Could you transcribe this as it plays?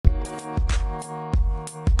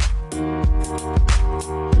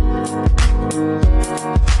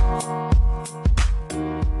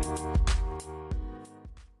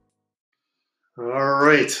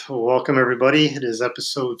right. Well, welcome, everybody. It is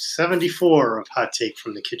episode 74 of Hot Take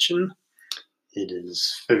from the Kitchen. It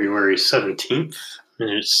is February 17th, and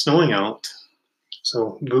it's snowing out.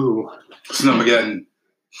 So, boo. Snowmageddon.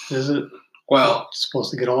 Is it? Well, It's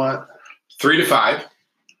supposed to get a lot. 3 to 5,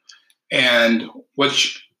 and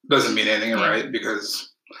which doesn't mean anything, right?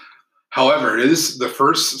 Because, however, it is the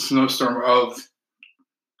first snowstorm of,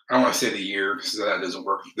 I don't want to say the year because that doesn't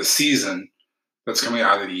work, the season that's coming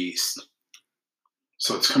out of the east.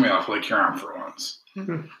 So it's coming off Lake Huron for once.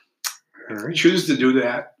 Mm-hmm. All right. Choose to do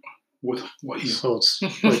that with what you... So it's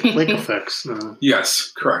like lake effects.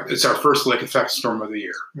 Yes, correct. It's our first lake effect storm of the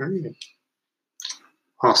year. All right.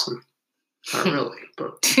 Awesome. Not really,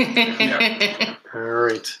 but... Yeah. All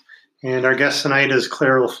right. And our guest tonight is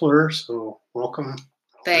Claire LaFleur, so welcome.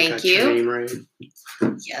 Thank Your you. name right.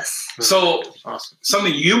 Yes. So, Awesome.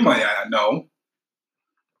 something you might not know,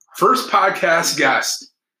 first podcast guest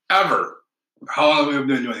ever. How long have we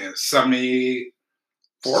been doing this?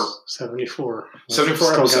 74? 74. 74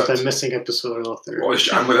 Still got episodes. that missing episode out there. Well,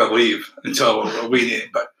 I'm going to leave until we need it.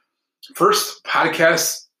 But first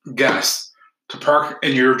podcast guest to park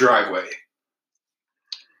in your driveway,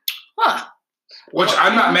 Huh. which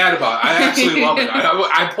I'm not mad about. I actually love it.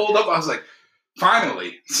 I pulled up. I was like,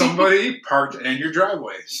 finally, somebody parked in your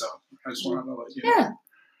driveway. So I just want to let you know. Yeah.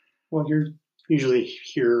 Well, you're usually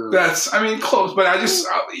here. That's, I mean, close. But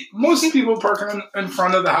most people park in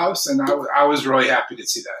front of the house, and I was really happy to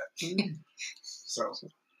see that. So.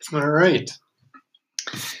 All right.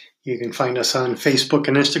 You can find us on Facebook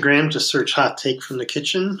and Instagram. Just search Hot Take from the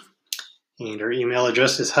Kitchen. And our email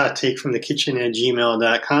address is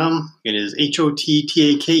hottakefromthekitchen@gmail.com. It is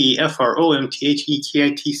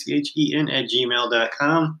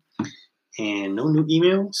HOTTAKEFROMTHEKITCHEN@gmail.com. And no new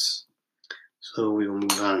emails. So we will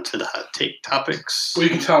move on to the Hot Take topics. Well, you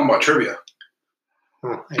can tell them about trivia.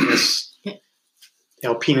 Well, I guess the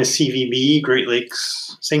Alpena CVB, Great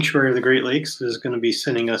Lakes, Sanctuary of the Great Lakes, is going to be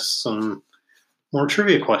sending us some more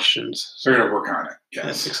trivia questions. They're going to work on it. Yes.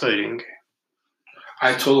 That's exciting.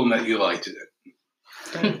 I told them that you liked it.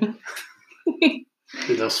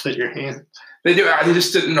 Do those fit your hand? They do. I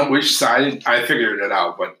just didn't know which side. I figured it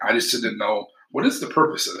out, but I just didn't know what is the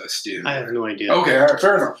purpose of this, dude. I have no idea. Okay, all right,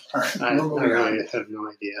 fair enough. All right, I really have no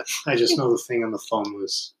idea. I just know the thing on the phone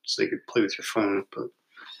was so you could play with your phone, but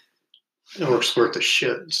it works worth a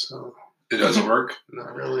shit, so It doesn't work.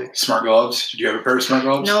 not really. Smart gloves. Did you have a pair of smart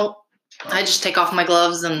gloves? No. I just take off my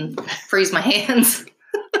gloves and freeze my hands.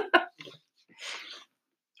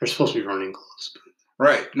 They're supposed to be running gloves,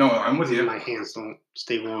 Right. No, I'm with but you. my hands don't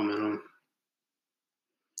stay warm in them.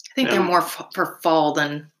 I think they're more for fall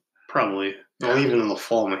than... Probably. Well, even in the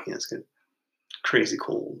fall, my hands get crazy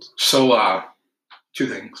cold. So, 2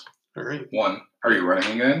 things. All right. 1, are you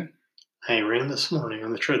running again? I ran this morning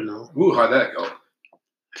on the treadmill. Ooh, how'd that go?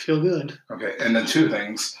 I feel good. Okay, and then 2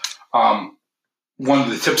 things. One of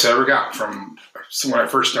the tips I ever got from when I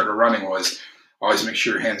first started running was always make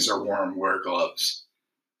sure your hands are warm, wear gloves.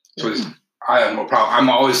 So I have no problem. I'm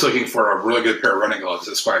always looking for a really good pair of running gloves.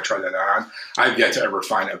 That's why I try that on. I've yet to ever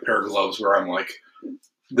find a pair of gloves where I'm like,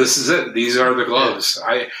 this is it. These are the gloves.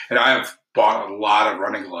 I have bought a lot of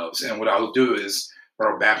running gloves. And what I'll do is,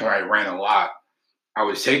 or back when I ran a lot, I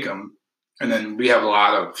would take them. And then we have a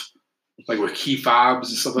lot of, like with key fobs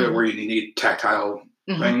and stuff like that, where you need tactile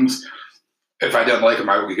things. If I didn't like them,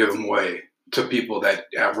 I would give them away to people that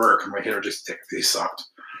at work. I'm like, here, just take these sucked.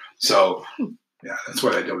 So, yeah, that's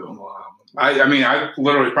what I do with them a lot. I mean, I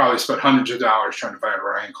literally probably spent hundreds of dollars trying to find a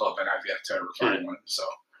running club, and I've yet to ever find one. So,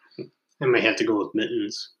 I may have to go with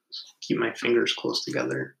mittens. Keep my fingers close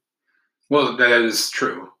together. well, that is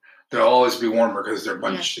true. They'll always be warmer because they're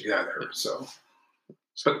bunched together. So,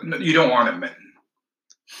 but you don't want a mitten.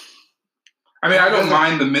 I mean, I don't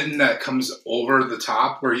mind the mitten that comes over the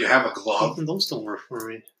top where you have a glove. Those don't work for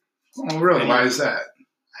me. Oh, really? Why is that?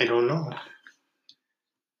 I don't know.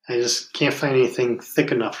 I just can't find anything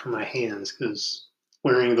thick enough for my hands because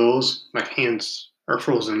wearing those, my hands are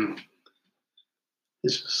frozen.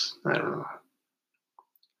 It's just, I don't know.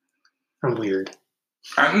 I'm weird.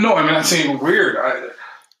 No, I'm not saying weird.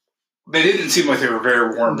 They didn't seem like they were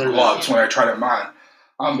very warm gloves when I tried them on.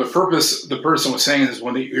 The person was saying is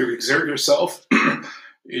when you exert yourself,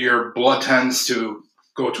 your blood tends to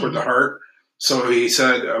go toward the heart. So he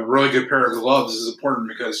said a really good pair of gloves is important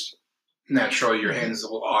because naturally your hands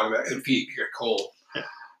will automatically and feet get cold.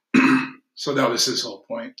 Yeah. So that was his whole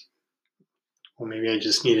point. Well, maybe I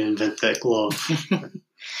just need to invent that glove.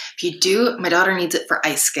 If you do, my daughter needs it for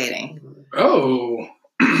ice skating. Oh.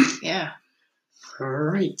 Yeah. All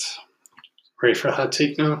right. Ready for a hot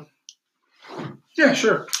take now? Yeah,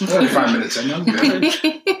 sure. Only 5 minutes in. I'm good.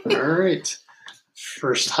 All right.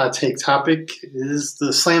 First hot take topic is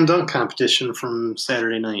the slam dunk competition from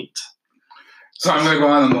Saturday night. So I'm going to go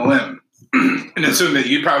on the limb and assume that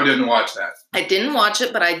you probably didn't watch that. I didn't watch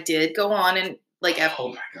it, but I did go on and Oh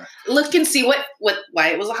my God. look and see why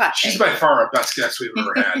it was a hot She's take. by far our best guest we've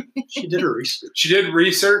ever had. She did her research. She did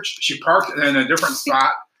research. She parked in a different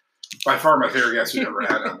spot. By far my favorite guest we've ever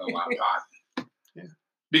had on the Loud Pod. Yeah.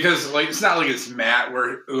 Because like it's not like it's Matt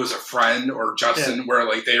where it was a friend or Justin where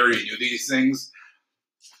like they already knew these things.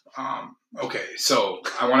 Okay, so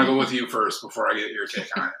I want to go with you first before I get your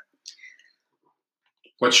take on it.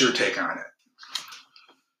 What's your take on it?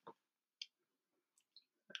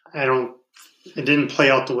 It didn't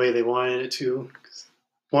play out the way they wanted it to.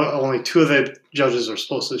 Only 2 of the judges were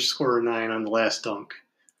supposed to score a 9 on the last dunk.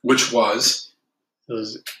 Which was? It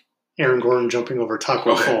was Aaron Gordon jumping over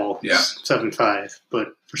Taco Fall, 7-5.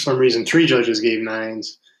 But for some reason, 3 judges gave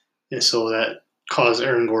 9s, and so that caused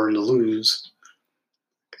Aaron Gordon to lose.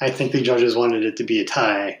 I think the judges wanted it to be a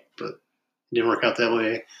tie, but it didn't work out that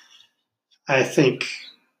way. I think...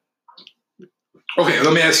 Okay,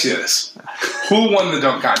 let me ask you this. Who won the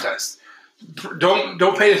dunk contest?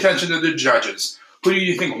 Don't pay attention to the judges. Who do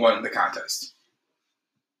you think won the contest?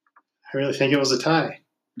 I really think it was a tie.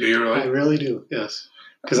 Do you really? I really do, yes.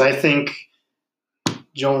 Because I think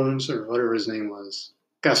Jones, or whatever his name was,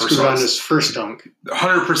 got screwed on his first dunk.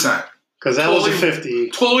 100%. Because that was a 50.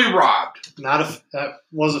 Totally robbed. That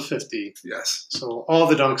was a 50. Yes. So all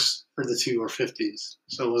the dunks for the 2 were 50s.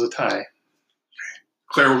 So it was a tie.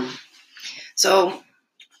 Claire? So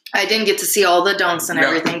I didn't get to see all the dunks and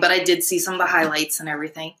everything, but I did see some of the highlights and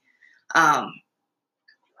everything. Let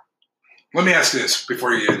me ask you this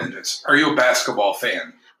before you get into this. Are you a basketball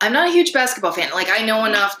fan? I'm not a huge basketball fan. Like, I know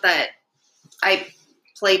enough that I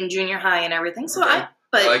played in junior high and everything. So I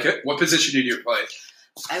like it. What position did you play?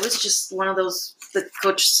 I was just one of those, the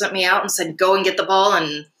coach sent me out and said, go and get the ball.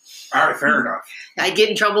 And all right, fair enough. I get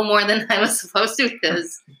in trouble more than I was supposed to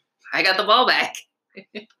because I got the ball back.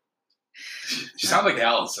 You sound like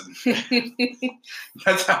Allison.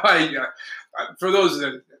 That's how for those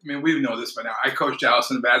that, we know this by now. I coached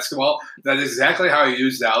Allison in basketball. That is exactly how I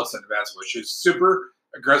used Allison in basketball. She was super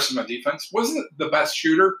aggressive on defense. Wasn't the best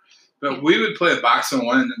shooter, but we would play a box and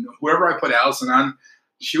one, and whoever I put Allison on,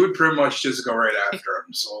 she would pretty much just go right after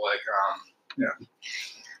him. So,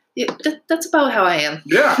 Yeah, that's about how I am.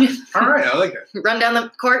 Yeah. All right. I like it. Run down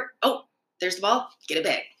the court. Oh, there's the ball. Get it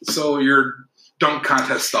back. So your dunk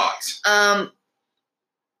contest thoughts?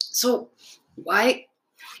 So why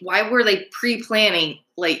were they pre-planning?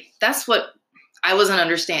 Like, that's what I wasn't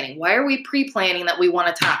understanding. Why are we pre-planning that we want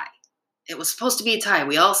a tie? It was supposed to be a tie.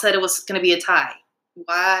 We all said it was going to be a tie.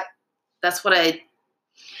 Why? That's what I...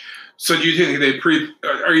 So do you think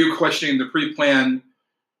are you questioning the pre-plan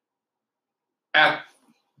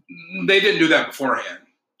they didn't do that beforehand?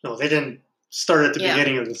 No, they didn't start at the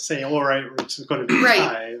beginning of the say, all right, it's going to be a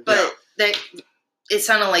tie. But it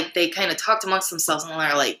sounded like they kind of talked amongst themselves and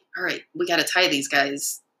they're like, all right, we got to tie these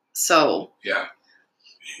guys. So... Yeah.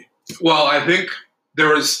 Well, I think there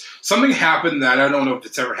was something happened that I don't know if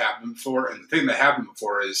it's ever happened before. And the thing that happened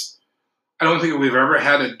before is I don't think we've ever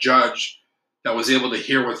had a judge that was able to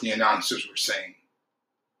hear what the announcers were saying.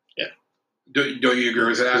 Yeah. Don't you agree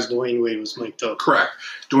with that? Because Dwayne Wade was mic'd up. Correct.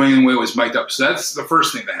 Dwayne Wade was mic'd up. So that's the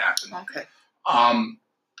first thing that happened. Okay.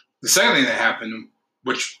 The second thing that happened,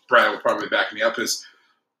 which Brad will probably back me up, is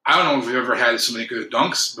I don't know if we've ever had so many good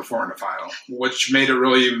dunks before in the final, which made it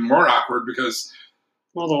really even more awkward because...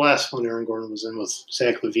 Well, the last one Aaron Gordon was in with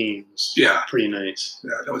Zach LaVine was pretty nice.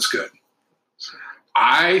 Yeah, that was good.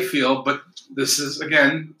 I feel, but this is,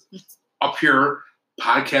 again, a pure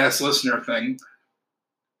podcast listener thing.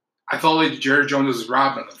 I felt like Jared Jones was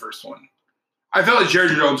robbed on the first one. I felt like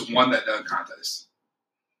Jared Jones won that dunk contest.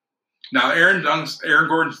 Now, Aaron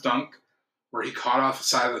Gordon's dunk, where he caught off the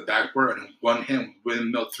side of the backboard and won him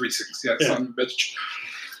windmill 360 that son of a bitch.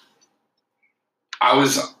 I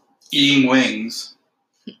was eating wings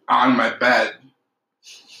on my bed,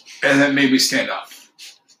 and that made me stand up.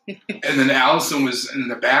 And then Allison was in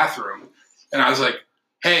the bathroom, and I was like,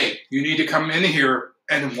 hey, you need to come in here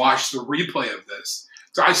and watch the replay of this.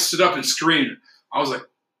 So I stood up and screamed. I was like,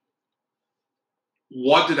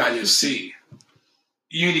 what did I just see?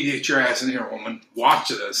 You need to get your ass in here, woman. Watch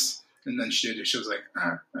this. And then she did it. She was like,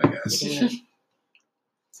 I guess. Yeah.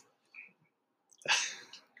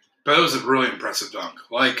 But it was a really impressive dunk.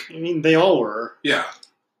 Like, I mean, they all were. Yeah.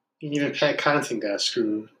 And even Pat Connaughton got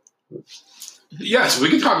screwed. Yes, we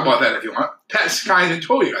can talk about that if you want. Pat Connaughton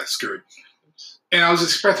totally got screwed. And I was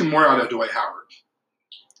expecting more out of Dwight Howard.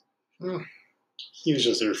 Well, he was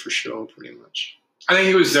just there for show, pretty much. I think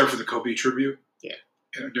he was there for the Kobe tribute. Yeah.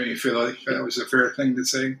 Don't you feel like that was a fair thing to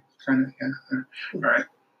say? Kind of, yeah. All right.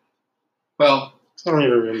 Well, I don't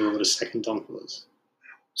even remember what a second dunk was.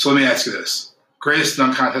 so let me ask you this: greatest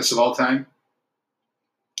dunk contest of all time?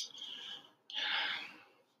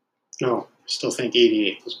 No, I still think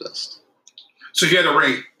 88 was best. So if you had to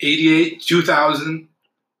rank 88, 2000,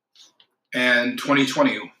 and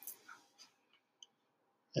 2020,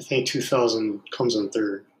 I think 2000 comes in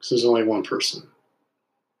third because there's only one person.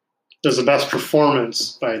 There's the best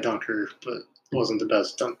performance by a dunker, but it wasn't the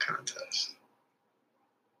best dunk contest.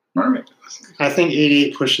 all right. I think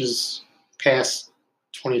 88 pushes past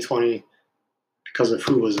 2020 because of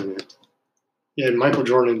who was in it. You had Michael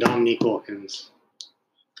Jordan and Dominique Wilkins.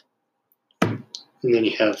 And then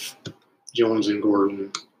you have Jones and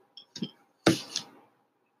Gordon.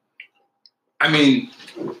 I mean,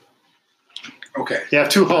 okay. You have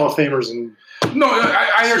two Hall of Famers. And No,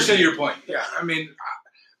 I understand your point. Yeah, I mean,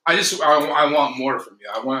 I want more from you.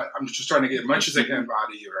 I'm just trying to get as much as I can out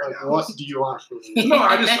of you right now. what do you want from me? No,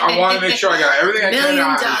 I want to make sure I got everything I can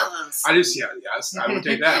out of you. $1,000,000. Yes, I would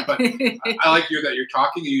take that. But I like that you're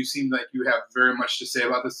talking, and you seem like you have very much to say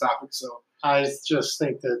about this topic. So I just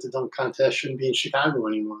think that the dunk contest shouldn't be in Chicago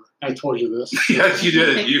anymore. I told you this. yes, you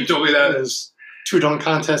did it. You told me that. There's 2 dunk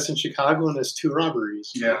contests in Chicago and there's 2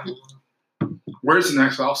 robberies. Yeah. Where's the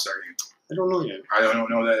next All-Star game? I don't know yet. I don't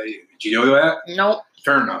know that. Do you know that? Nope.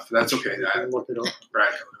 Fair enough. That's okay. I can look it up. Right.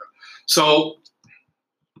 So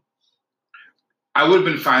I would have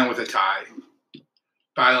been fine with a tie,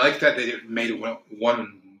 but I like that they made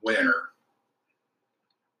one winner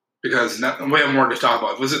because we have more to talk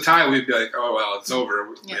about. If it was a tie, we'd be like, oh, well, it's over.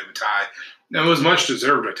 We have a tie. And it was much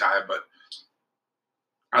deserved a tie, but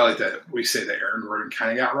I like that we say that Aaron Gordon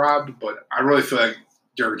kind of got robbed, but I really feel like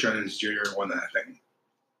Derrick Jones Jr. won that thing.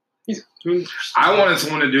 I wanted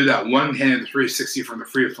someone to do that one-handed 360 from the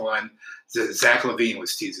free throw line that Zach LaVine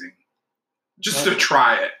was teasing, just to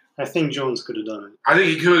try it. I think Jones could have done it. I think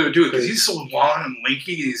he could do it because he's so long and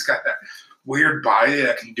lanky. And he's got that weird body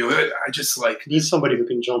that can do it. I just like He needs somebody who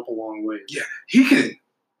can jump a long way. Yeah, he can.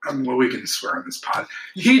 Well, we can swear on this pod.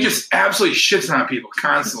 He just absolutely shits on people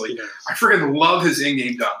constantly. I freaking love his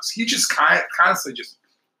in-game dunks. He just constantly just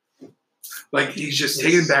like he's just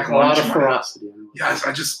taking back a lot of ferocity. Yes,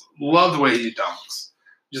 I just love the way he dunks.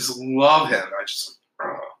 Just love him. I just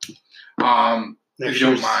if you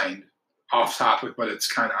don't mind, off topic, but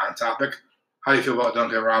it's kind of on topic. How do you feel about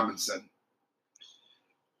Duncan Robinson?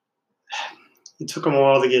 It took him a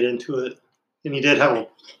while to get into it, and he did have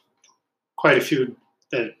quite a few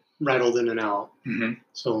that rattled in and out. Mm-hmm.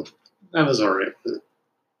 So that was all right. But,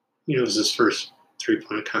 it was his first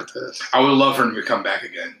 3-point contest. I would love for him to come back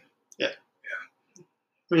again.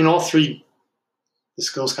 I mean, all 3, the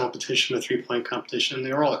skills competition, the 3-point competition,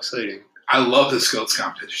 they were all exciting. I love the skills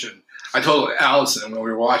competition. I told Allison when we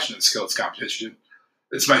were watching the skills competition,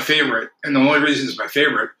 it's my favorite. And the only reason it's my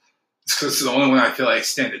favorite is because it's the only one I feel like I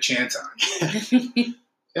stand a chance on.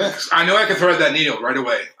 Yeah, I know I can thread that needle right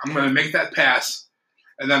away. I'm going to make that pass,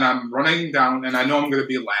 and then I'm running down, and I know I'm going to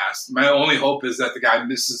be last. My only hope is that the guy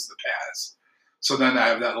misses the pass. So then I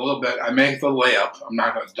have that little bit. I make the layup. I'm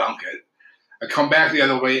not going to dunk it. I come back the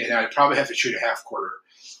other way, and I probably have to shoot a half quarter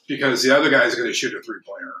because the other guy is going to shoot a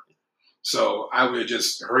 3-pointer. So I would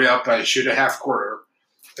just hurry up, I shoot a half quarter,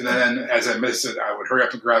 and then as I miss it, I would hurry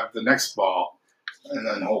up and grab the next ball, and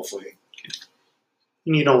then hopefully.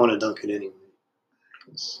 And you don't want to dunk it anyway.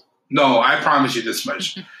 No, I promise you this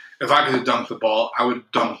much. If I could dunk the ball, I would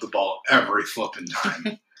dunk the ball every flipping time.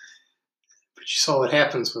 But you saw what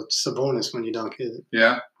happens with Sabonis when you dunk it.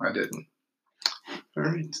 Yeah, I didn't. All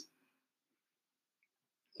right.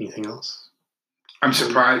 Anything else? I'm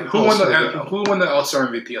surprised. Who won the All-Star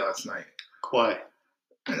MVP last night? Kawhi.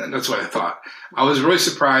 And that's what I thought. I was really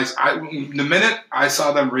surprised. The minute I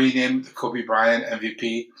saw them rename the Kobe Bryant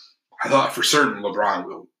MVP, I thought for certain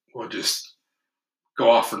LeBron will just go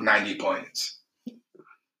off for 90 points.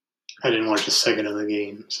 I didn't watch a second of the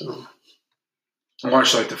game, so I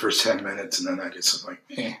watched like the first 10 minutes, and then I just was like,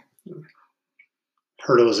 eh.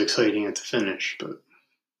 Heard it was exciting at the finish, but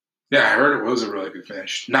Yeah, I heard it was a really good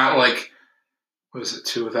finish. Not like, was it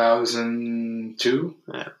 2002?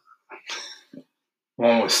 Yeah.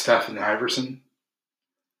 One with Steph and Iverson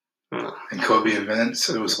and Kobe and Vince.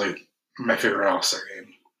 It was like my favorite All-Star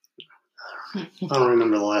game. I don't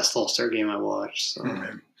remember the last All-Star game I watched. So.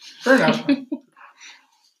 Okay. Fair enough.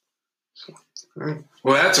 All right.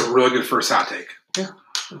 Well, that's a really good first hot take. Yeah.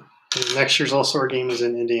 And next year's All-Star game is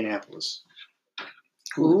in Indianapolis.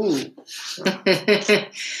 Ooh.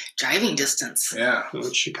 Driving distance. Yeah.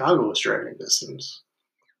 Chicago was driving distance.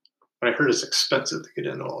 But I heard it's expensive to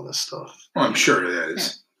get into all this stuff. Well, I'm sure it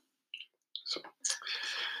is. So,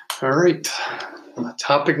 All right.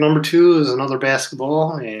 Topic number 2 is another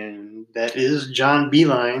basketball, and that is John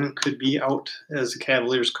Beeline could be out as the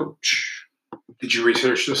Cavaliers coach. Did you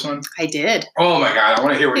research this one? I did. Oh my God, I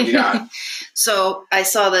want to hear what you got. So I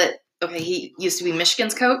saw that, he used to be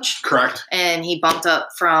Michigan's coach. Correct. And he bumped up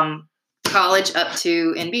from college up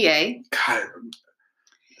to NBA. God,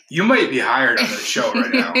 you might be hired on this show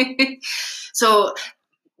right now. So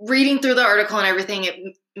reading through the article and everything, it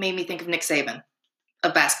made me think of Nick Saban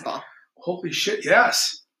of basketball. Holy shit,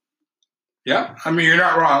 yes. Yeah, I mean, you're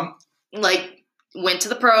not wrong. Like, went to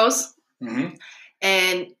the pros, Mm-hmm.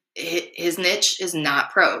 and his niche is not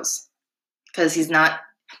pros. Because he's not,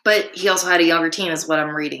 but he also had a younger team is what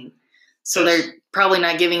I'm reading. So Yes. they're probably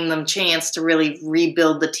not giving them a chance to really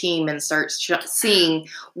rebuild the team and start seeing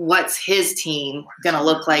what's his team going to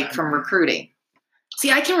look like from recruiting.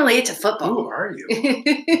 See, I can relate it to Who football. are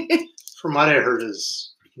you? From what I heard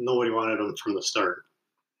is nobody wanted him from the start.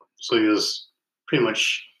 So he was pretty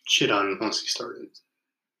much shit on once he started.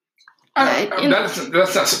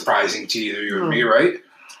 That's not surprising to either you or me, right?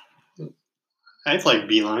 I like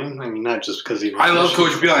Beeline. I mean, not just because he was I love Michigan.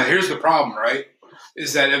 Coach Beeline. Here's the problem, right?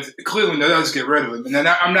 Is that if Cleveland does get rid of him, and then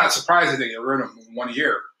I'm not surprised if they get rid of him in 1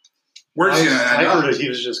 year. Where's he going to I end up? heard that he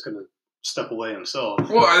was just going to step away himself.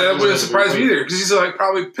 Well, that He wouldn't was surprise me gonna either because he's like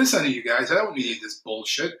probably pissing at you guys. I don't need this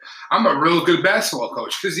bullshit. I'm a real good basketball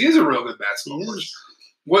coach because he is a real good He basketball coach. is.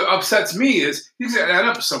 What upsets me is he's going to end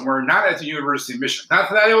up somewhere not at the University of Michigan. Not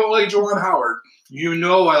that I don't like Jordan Howard. You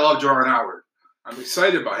know I love Jordan Howard. I'm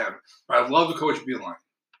excited about him, but I love the coach Beeline.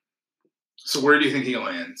 So where do you think he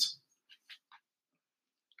lands?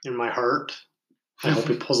 In my heart, I hope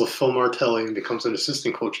he pulls a Phil Martelli and becomes an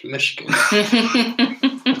assistant coach in Michigan.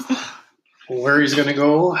 Where he's going to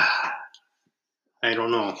go, I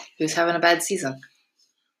don't know. Who's having a bad season?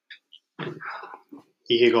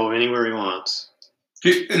 He could go anywhere he wants.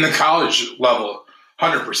 In the college level,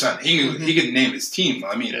 100%. He can name his team.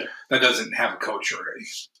 I mean, Yeah. that doesn't have a coach already.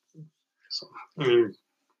 So, I mean,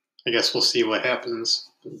 I guess we'll see what happens.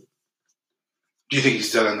 Do you think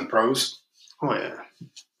he's done in the pros? Oh, yeah.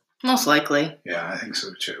 Most likely. Yeah, I think so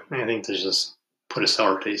too. I think they just put a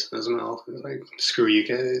sour taste in his mouth. It's like, screw you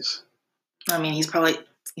guys. I mean, he's probably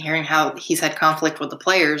hearing how he's had conflict with the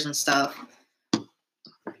players and stuff.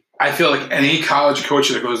 I feel like any college coach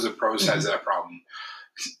that goes to the pros has that problem.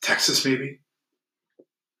 Texas, maybe?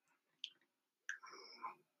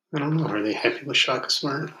 I don't know. Are they happy with Shaka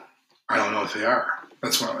Smart? I don't know if they are.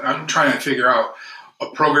 That's what I'm trying to figure out. A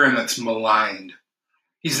program that's maligned.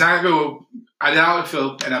 He's not going. I doubt if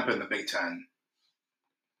he'll end up in the Big Ten,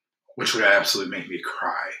 which would absolutely make me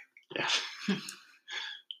cry. Yeah.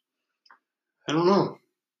 I don't know.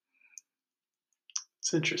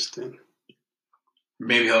 It's interesting.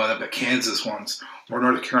 Maybe he'll end up at Kansas once or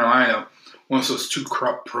North Carolina. Once those two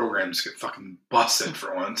corrupt programs get fucking busted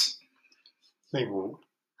for once. They won't.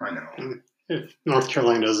 I know. If North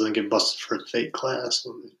Carolina doesn't get busted for a fake class,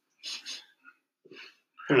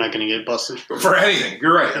 they're not going to get busted For anything,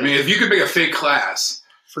 you're right. I mean, if you could make a fake class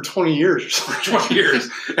for 20 years or for something. 20 years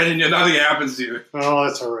and then nothing happens to you, Oh,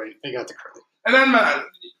 that's all right. They got the credit. and I'm not,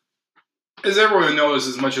 as everyone knows,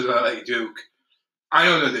 as much as I like Duke, I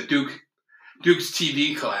know that Duke's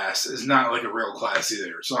TV class is not like a real class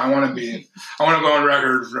either. So I want to go on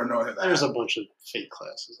record for knowing that. There's a bunch of fake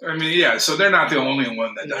classes. I mean, yeah. So they're not the only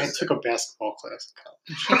one that I does. took a basketball class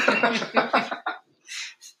in college.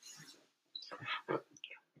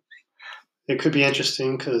 It could be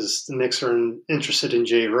interesting because the Knicks are interested in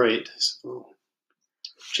Jay Wright. So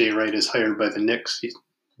Jay Wright is hired by the Knicks.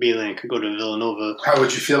 Beeline could go to Villanova. How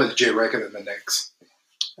would you feel like Jay Wright in the Knicks?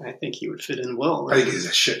 I think he would fit in well. I think he's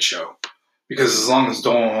a shit show because as long as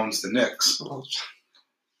Dolan owns the Knicks, Well,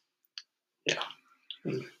 yeah.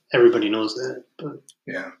 Everybody knows that. But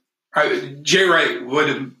yeah. Jay Wright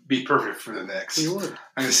would be perfect for the Knicks. he would.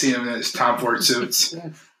 I can see him in his Tom Ford suits. Yeah,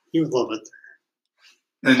 he would love it.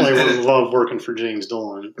 And, Probably would love working for James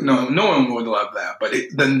Dolan. no one would love that. But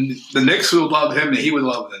the Knicks would love him, and he would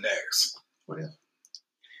love the Knicks. Oh, yeah.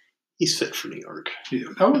 He's fit for New York. Yeah,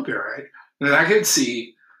 that would be all right. And then I could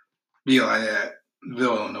see Beeline at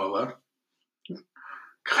Villanova. God,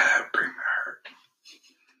 that would break my heart.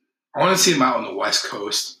 I want to see him out on the West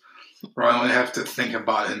Coast, where I only have to think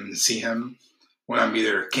about him and see him when I'm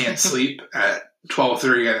either can't sleep at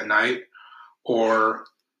 12:30 at night or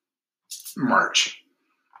March.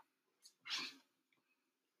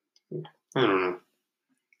 I don't know.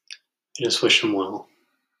 I just wish him well.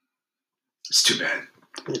 It's too bad.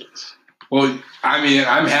 It is. Well, I mean,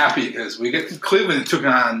 I'm happy because Cleveland took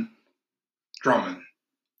on Drummond.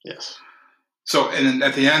 Yes. So, and then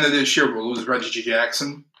at the end of this year, we'll lose Reggie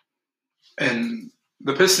Jackson. And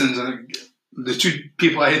the Pistons, and the two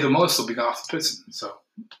people I hate the most will be off the Pistons. So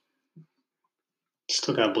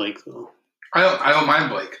Still got Blake though. I don't mind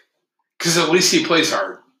Blake because at least he plays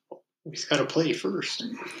hard. He's got to play first.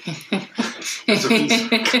 He's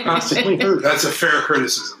constantly hurt. That's a fair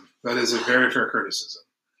criticism. That is a very fair criticism.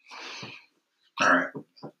 All right. Do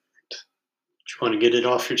you want to get it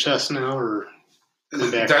off your chest now, or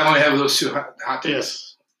come back? Did I only have those two hot takes?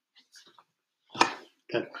 Yes.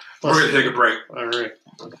 Okay. We're going to take a break. All right.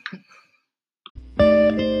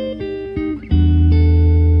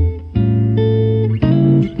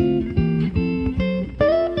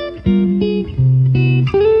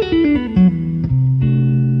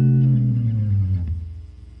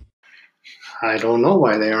 I don't know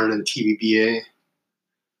why they aren't in TBBA.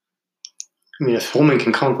 I mean, if Hillman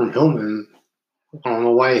can come from Hillman, I don't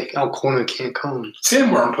know why Alcona can't come.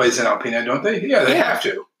 Sanborn plays in Alpena, don't they? Yeah, they have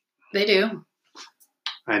to. They do.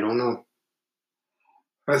 I don't know.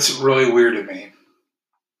 That's really weird to me.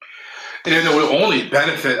 And it would only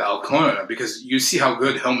benefit Alcona because you see how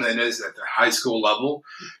good Hillman is at the high school level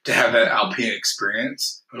to have that Alpena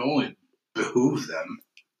experience. It would only behoove them.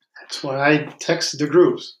 That's why I texted the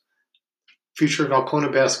groups. Future of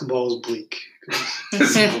Alcona basketball is bleak.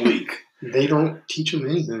 It's bleak. They don't teach them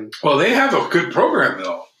anything. Well, they have a good program,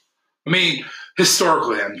 though. I mean,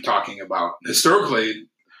 historically, I'm talking about. Historically,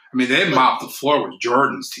 I mean, they mopped the floor with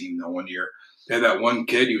Jordan's team, though, one year. They had that one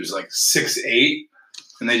kid, he was like 6'8",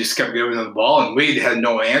 and they just kept giving him the ball, and Wade had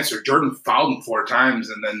no answer. Jordan fouled him 4 times,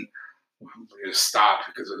 and then we just stopped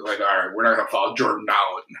because it was like, all right, we're not going to foul Jordan now.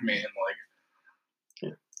 I mean, like.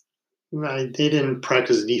 Right, they didn't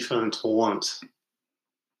practice defense once.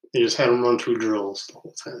 They just had them run through drills the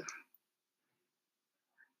whole time.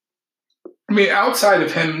 I mean, outside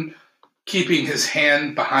of him keeping his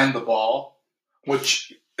hand behind the ball,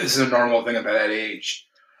 which is a normal thing at that age,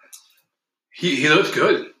 he looked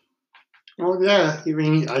good. Well, yeah, I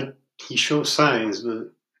mean, he shows signs,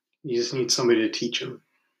 but you just need somebody to teach him.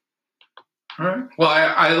 All right. Well,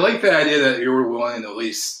 I like the idea that you were willing to at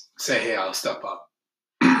least say, hey, I'll step up.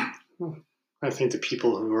 I think the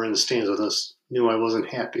people who were in the stands with us knew I wasn't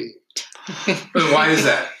happy. But why is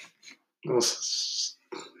that? Well,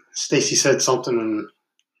 Stacy said something, and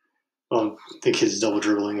the kid's double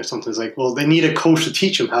dribbling or something. It's like, well, they need a coach to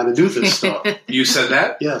teach them how to do this stuff. You said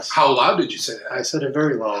that? Yes. How loud did you say that? I said it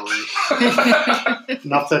very loudly.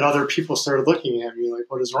 Enough that other people started looking at me like,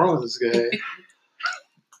 what is wrong with this guy?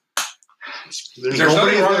 There's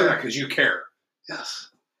nothing wrong with that because you care.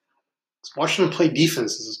 Yes. Watching them play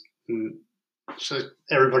defense is just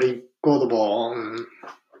everybody go the ball, and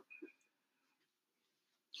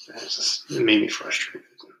it made me frustrated.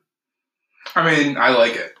 I mean, I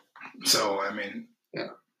like it. So, I mean,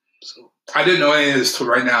 yeah. So I didn't know any of this till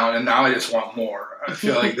right now, and now I just want more. I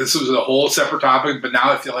feel like this was a whole separate topic, but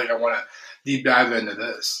now I feel like I want to deep dive into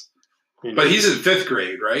this. But he's in 5th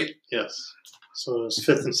grade, right? Yes. So it's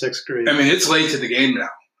 5th and 6th grade. I mean, it's late to the game now.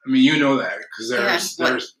 I mean, you know that because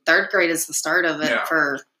there's 3rd grade is the start of it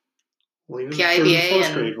for even PIBA. 3rd and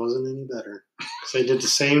 4th grade wasn't any better. So they did the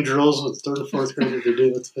same drills with 3rd and 4th grade that they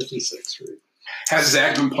did with 5th and 6th grade. Has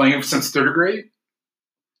Zach been playing since 3rd grade?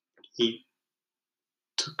 He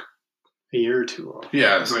took a year or 2 off.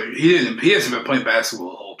 Yeah, so he hasn't been playing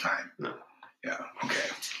basketball the whole time. No. Yeah, okay.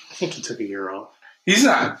 I think he took a year off. He's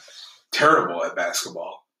not terrible at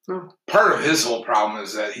basketball. No. Part of his whole problem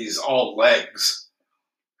is that he's all legs.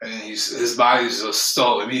 And his body's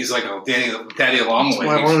still, I mean, he's like a daddy long leg.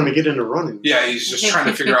 I wanted him to get into running. Yeah, he's just trying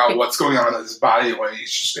to figure out what's going on in his body when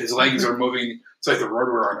his legs are moving. It's like the road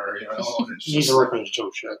runner, you know. He needs to work on his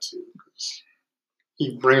jump shot, too. Because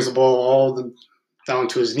he brings the ball down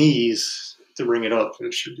to his knees to bring it up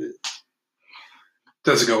and shoot it.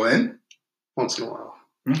 Does it go in? Once in a while.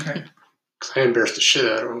 Okay. Because I embarrassed the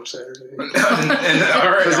shit out of him Saturday. and all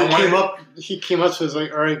right, he came up to us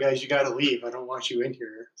like, all right, guys, you got to leave. I don't want you in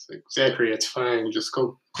here. It's like, Zachary, it's fine. Just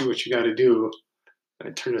go do what you got to do. And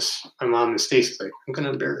I turned to my mom and Stacey's like, I'm going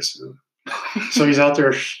to embarrass him. So he's out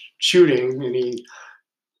there shooting, and he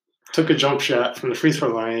took a jump shot from the free throw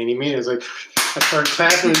line, and he made it. I was like, I started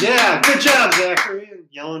clapping, yeah, good job, Zachary, and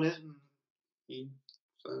yelling it. And he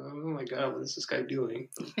said, oh my God, what is this guy doing?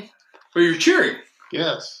 But you're cheering.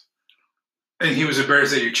 Yes. And he was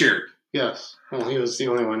embarrassed that you cheered. Yes. Well, he was the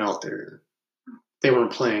only one out there. They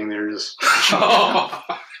weren't playing. They were just...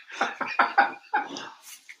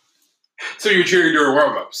 So you're cheering during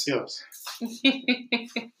warm-ups? Yes.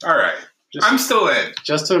 All right. I'm still in.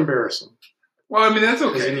 Just to embarrass him. Well, I mean, that's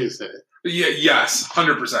Because he okay. needs that. Yeah, yes,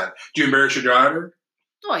 100%. Do you embarrass your daughter?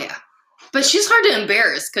 Oh, yeah. But she's hard to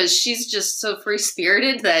embarrass because she's just so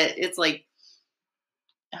free-spirited that it's like,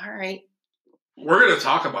 all right. we're going to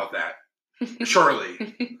talk about that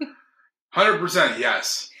shortly. 100%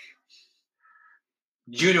 yes.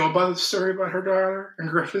 Do you know about the story about her daughter and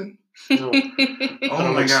Griffin? No.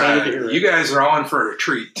 Oh my God. You guys are all in for a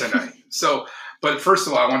treat tonight. But first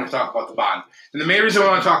of all, I want to talk about the bond. And the main reason I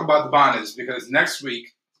want to talk about the bond is because next week,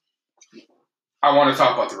 I want to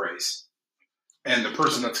talk about the race and the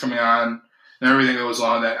person that's coming on and everything that goes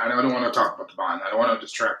along that. I don't want to talk about the bond. I don't want to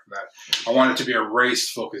distract from that. I want it to be a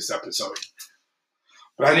race-focused episode.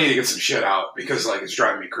 But I need to get some shit out because, like, it's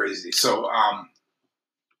driving me crazy. So,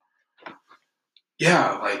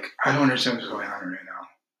 yeah, like, I don't understand what's going on right now.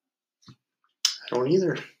 I don't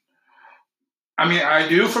either. I mean, I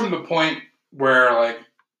do from the point where, like,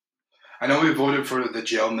 I know we voted for the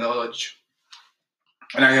jail millage.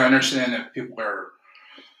 And I understand that people are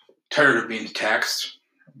tired of being taxed.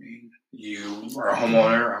 I mean, you are a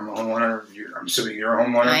homeowner. I'm a homeowner. I'm assuming you're a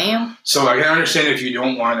homeowner. I am. So I can understand if you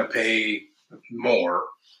don't want to pay more.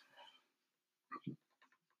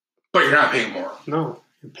 But you're not paying more. No,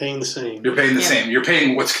 you're paying the same. You're paying the same. You're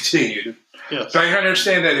paying what's continued. Yes. So I can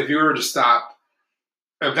understand that if you were to stop,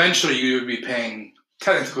 eventually you would be paying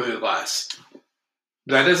technically less.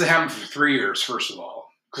 That doesn't happen for 3 years, first of all,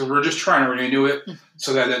 because we're just trying to renew it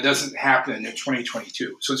so that that doesn't happen in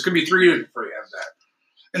 2022. So it's going to be 3 years before you have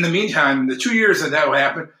that. In the meantime, the 2 years that will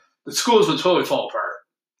happen, the schools will totally fall apart.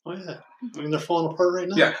 Oh, yeah. I mean, they're falling apart right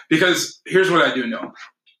now. Yeah, because here's what I do know.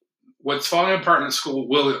 What's falling apart in the school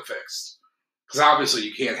will get fixed. Because obviously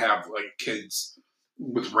you can't have, like, kids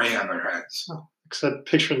with rain on their heads. Oh, except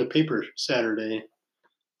picture in the paper Saturday.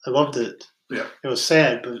 I loved it. Yeah. It was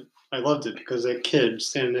sad, but I loved it because that kid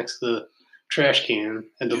standing next to the trash can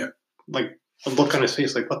had the, like, a look on his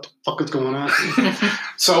face like, what the fuck is going on?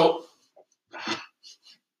 So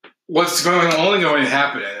what's only going to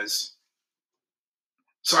happen is,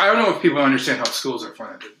 so I don't know if people understand how schools are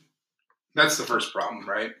funded. That's the first problem,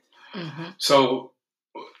 right? Mm-hmm. So,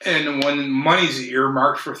 and when money's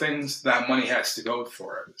earmarked for things, that money has to go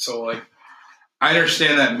for it. So, like, I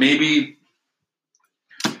understand that maybe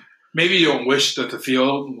you don't wish that the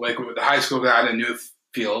field, like with the high school got a new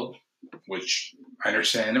field, which I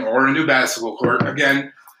understand, or a new basketball court.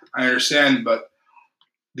 Again, I understand, but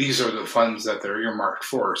these are the funds that they're earmarked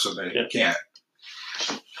for, so they can't.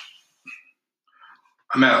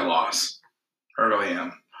 I'm at a loss. I really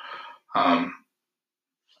am.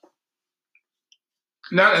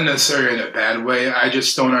 Not necessarily in a bad way. I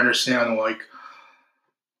just don't understand, like,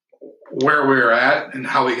 where we're at and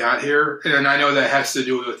how we got here. And I know that has to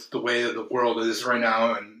do with the way that the world is right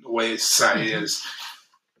now and the way society has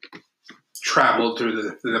traveled through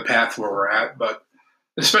the path where we're at, but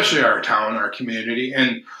especially our town, our community.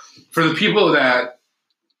 And for the people that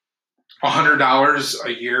 $100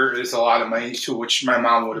 a year is a lot of money to, which my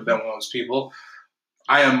mom would have been one of those people,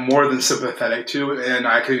 I am more than sympathetic to, and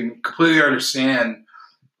I can completely understand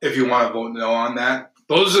if you want to vote no on that.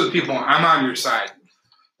 Those are the people, I'm on your side.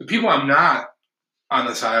 The people I'm not on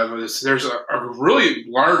the side of is there's a really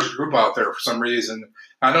large group out there for some reason.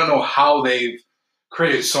 I don't know how they've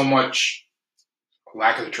created so much,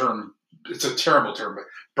 lack of the term, it's a terrible term, but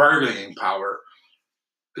bargaining power.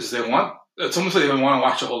 It's almost like they want to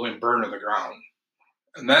watch the whole thing burn to the ground.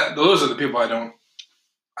 And those are the people I don't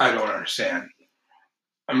understand.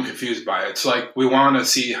 I'm confused by it. It's like we want to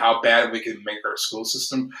see how bad we can make our school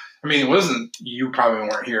system. I mean, it wasn't, you probably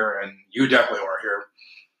weren't here, and you definitely weren't here.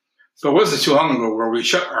 So it wasn't too long ago where we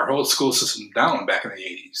shut our whole school system down back in the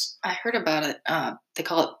 80s. I heard about it. They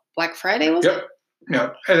call it Black Friday, was it?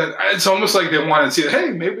 Yeah. And it's almost like they want to see,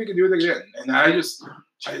 hey, maybe we can do it again. And I just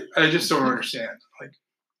don't understand. Like,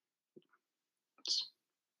 it's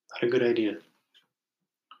not a good idea.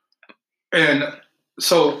 And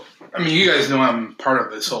so, I mean, you guys know I'm part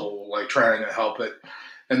of this whole, like, trying to help it.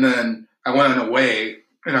 And then I went on away,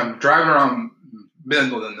 and I'm driving around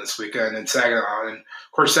Midland this weekend in Saginaw. And,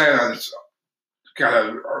 of course, Saginaw's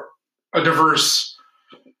got a diverse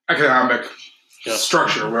economic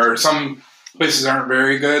structure where some places aren't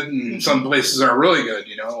very good and some places are really good,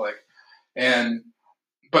 you know, like,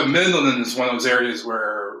 but Midland is one of those areas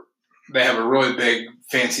where they have a really big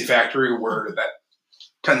fancy factory where that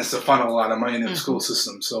tends to funnel a lot of money into the school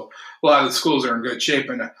system. So a lot of the schools are in good shape,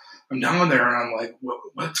 and I'm down there and I'm like,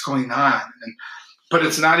 what's going on? But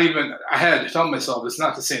it's not even, I had to tell myself it's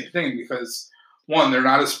not the same thing because, one, they're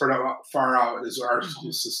not as far out as our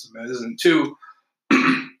school system is, and two,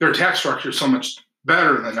 their tax structure is so much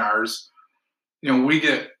better than ours. You know, we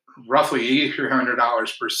get roughly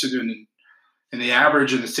 $8,300 per student, and the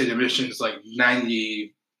average in the state of Michigan is like $96.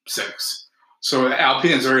 So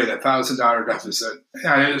Alpena's already at $1,000 deficit. And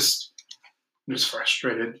I'm just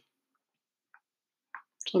frustrated.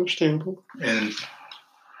 Understandable. And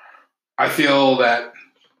I feel that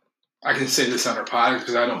I can say this on our podcast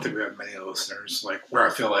because I don't think we have many listeners, like where I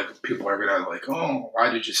feel like people are gonna like, oh, why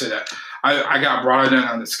did you say that? I got brought in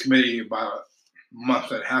on this committee about a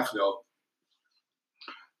month and a half ago,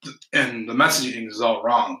 and the messaging is all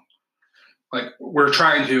wrong. Like we're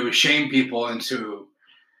trying to shame people into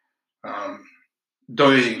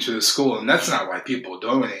donating to the school, and that's not why people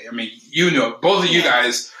donate. I mean, you know, both of you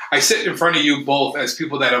guys, I sit in front of you both as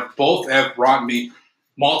people that have brought me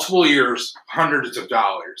multiple years, hundreds of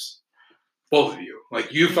dollars. Both of you.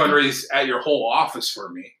 Like you fundraised at your whole office for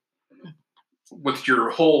me with your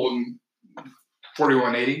whole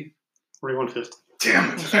 4180. 4150.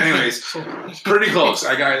 Damn it. Anyways, pretty close.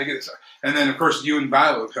 I got to get this. And then, of course, you and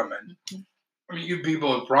Violet would come in. I mean, you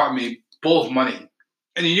people have brought me both money.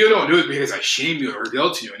 And you don't do it because I shame you or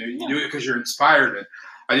guilt you. And you do it because you're inspired. And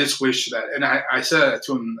I just wish that. And I said that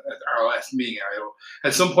to him at our last meeting.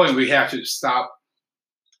 At some point, we have to stop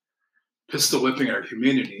pistol whipping our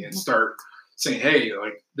community and start saying, hey,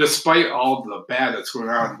 like, despite all the bad that's going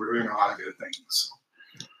on, we're doing a lot of good things.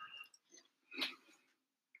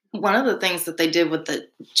 One of the things that they did with the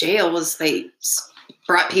jail was they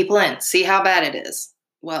brought people in, see how bad it is.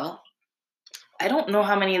 Well, I don't know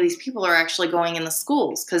how many of these people are actually going in the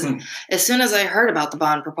schools, because as soon as I heard about the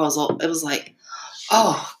bond proposal, it was like,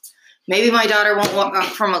 oh, maybe my daughter won't walk up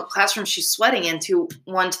from a classroom she's sweating into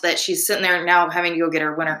one that she's sitting there now having to go get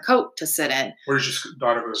her winter coat to sit in. Where does your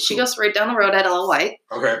daughter go to She school? goes right down the road at Ella White.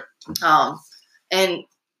 Okay. And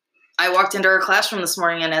I walked into her classroom this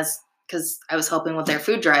morning because I was helping with their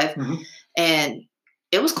food drive, and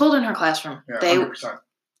it was cold in her classroom. Yeah, 100%.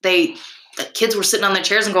 The kids were sitting on their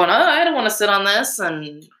chairs and going, oh, I don't want to sit on this.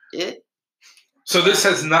 And So this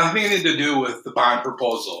has nothing to do with the bond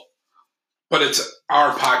proposal, but it's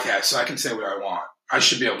our podcast, so I can say what I want. I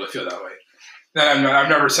should be able to feel that way. I've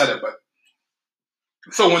never said it, but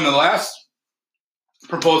so when the last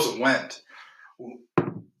proposal went,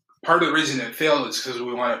 part of the reason it failed is because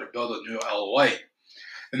we wanted to build a new LOA.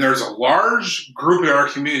 And there's a large group in our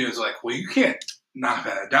community that's like, well, you can't knock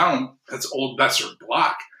that down. That's old Besser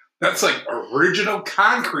block. That's like original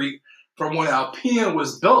concrete from when Alpena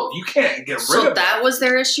was built. You can't get rid of it. So that was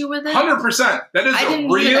their issue with it? 100%. That is a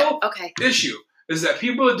real issue. Is that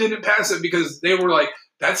people didn't pass it because they were like,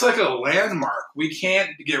 that's like a landmark. We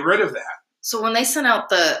can't get rid of that. So when they sent out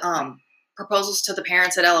the proposals to the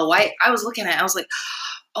parents at Ella White, I was looking at it, I was like,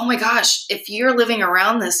 oh my gosh, if you're living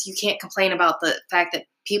around this, you can't complain about the fact that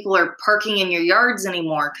people are parking in your yards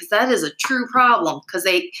anymore, because that is a true problem, because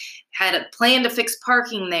they had a plan to fix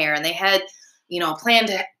parking there, and they had, a plan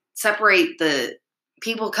to separate the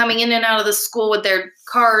people coming in and out of the school with their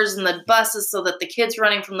cars and the buses so that the kids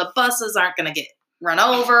running from the buses aren't going to get run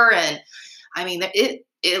over. And I mean,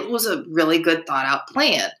 it was a really good thought out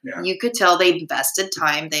plan. Yeah. You could tell they invested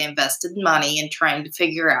time, they invested money in trying to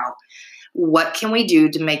figure out what can we do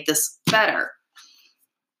to make this better.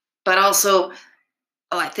 But also,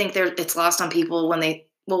 I think it's lost on people when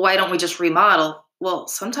why don't we just remodel? Well,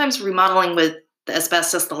 sometimes remodeling with the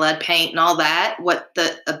asbestos, the lead paint and all that, what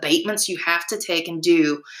the abatements you have to take and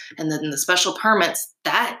do, and then the special permits,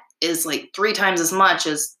 that is like 3 times as much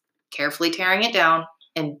as carefully tearing it down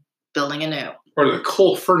and building anew. Or the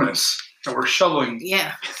coal furnace that we're shoveling.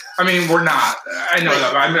 Yeah. I mean, we're not. I know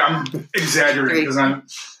that. I'm exaggerating because I'm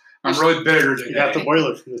really bitter today. You got the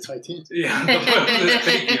boiler from the Titanic. Yeah, the boiler.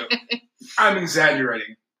 Thank you. I'm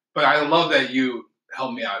exaggerating, but I love that you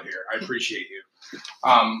helped me out here. I appreciate you.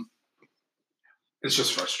 It's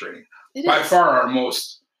just frustrating. By far,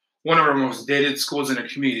 one of our most dated schools in the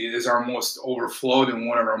community is our most overflowed and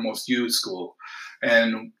one of our most used school.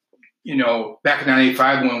 And back in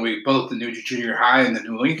 1995 when we built the new junior high and the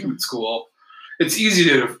new Lincoln School, it's easy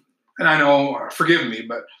to, and I know, forgive me,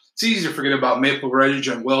 but it's easy to forget about Maple Ridge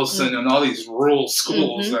and Wilson and all these rural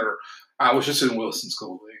schools that are. I was just in Wilson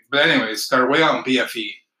School, but anyways, they're way out in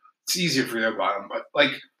BFE. It's easy to forget about them, but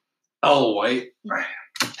like Ella White,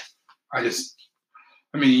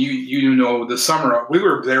 the summer we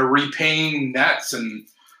were there repainting nets and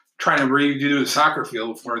trying to redo the soccer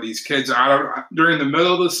field for these kids during the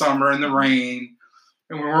middle of the summer in the rain,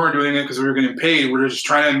 and we weren't doing it because we were getting paid. We were just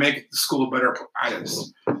trying to make the school better. I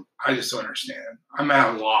just don't understand. I'm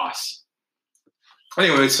at a loss.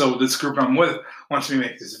 Anyway, so this group I'm with wants me to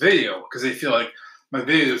make this video because they feel like my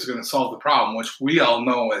video is going to solve the problem, which we all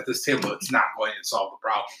know at this table it's not going to solve the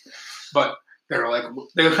problem. But they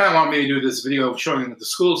kind of want me to do this video showing that the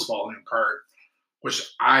school's falling apart, which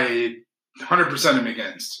I 100% am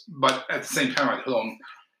against. But at the same time, I told them,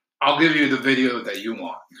 I'll give you the video that you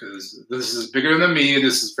want because this is bigger than me.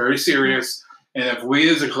 This is very serious. And if we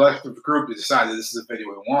as a collective group decide that this is a video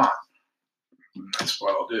we want, that's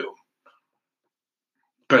what I'll do.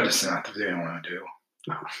 But it's not the video I want to do.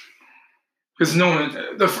 No. Because no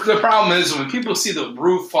one, the problem is when people see the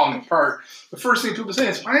roof falling apart, the first thing people say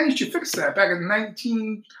is, why didn't you fix that back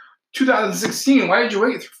in 2016? Why did you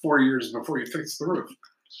wait 4 years before you fixed the roof?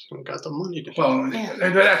 I got the money to. Well,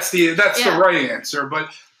 that's the right answer,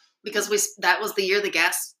 but because that was the year the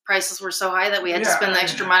gas prices were so high that we had to spend the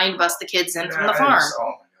extra money to bus the kids in from the farm.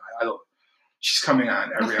 Oh my God, she's coming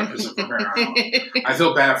on every episode from here on out. I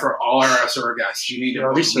feel bad for all our SR guests. You need a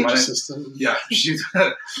research assistant. Yeah, she's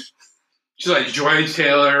like Joy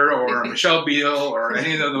Taylor or Michelle Beal or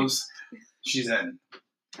any of those. She's in.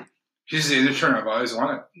 She's the intern I've always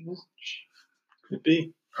wanted. Could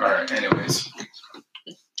be. All right. Anyways,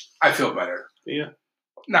 I feel better. Yeah.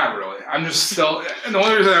 Not really. I'm just still. And the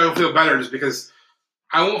only reason I don't feel better is because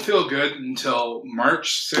I won't feel good until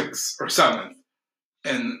March 6th or 7th.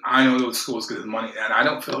 And I know those schools get the money, and I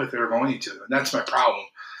don't feel like they're going to. And that's my problem.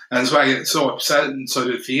 And that's why I get so upset and so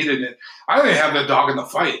defeated. And I don't even have the dog in the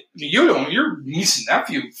fight. I mean, you don't. Your niece and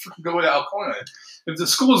nephew go to Alcona. If the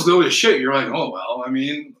schools go to shit, you're like, oh, well, I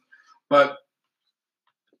mean, but.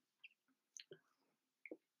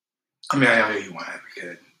 I mean, I know you want to have a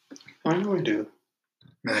kid. I know I do.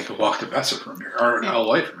 And I could walk to Besser from here, or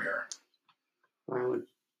LA from here. I would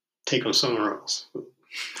take them somewhere else.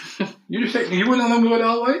 You wouldn't let them go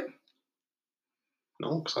to LA?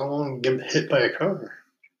 No, because I don't want to get hit by a car.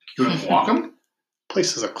 You wouldn't walk them?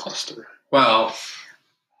 Place is a cluster. Well,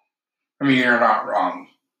 I mean, you're not wrong.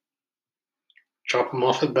 Drop them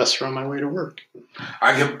off at Besser on my way to work.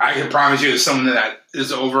 I can promise you, as someone that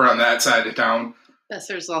is over on that side of town,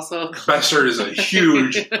 Besser's also a Besser is a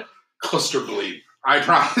huge cluster bleep. I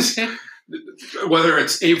promise. Whether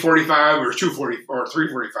it's 8:45 or 2:40 or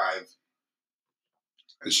 3:45,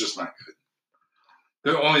 it's just not good.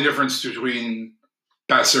 The only difference between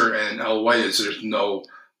Besser and LA is there's no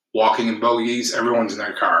walking in bogies. Everyone's in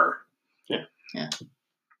their car. Yeah.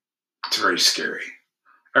 It's very scary.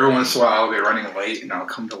 Every once in a while I'll be running late and I'll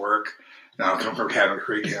come to work and I'll come from Cabin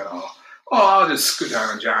Creek and I'll just scoot down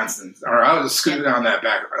on Johnston or I'll just scoot down that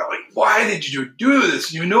back road. I'm like, why did you do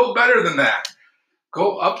this? You know better than that.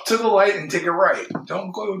 Go up to the light and take a right.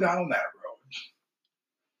 Don't go down that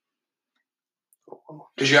road.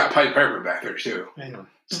 Because you got Pied Piper back there too. I know.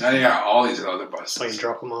 So now you got all these other buses. So I can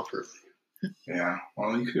drop them off early. Yeah.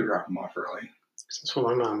 Well, you could drop them off early. That's what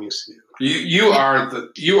my mom used to do. You are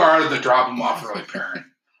the drop them off early parent.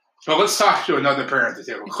 But let's talk to another parent at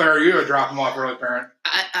the table. Claire, are you a drop them off early parent?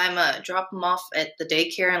 I'm a drop them off at the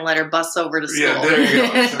daycare and let her bus over to school. Yeah, there you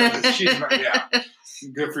go. Yeah.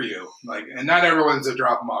 Good for you. Like, and not everyone's a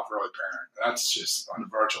drop them off early parent. That's just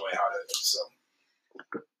unfortunately how it is. So.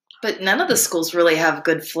 But none of the schools really have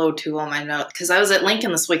good flow to them. I know because I was at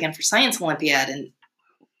Lincoln this weekend for Science Olympiad, and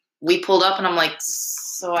we pulled up, and I'm like,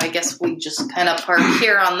 so I guess we just kind of park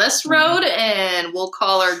here on this road, and we'll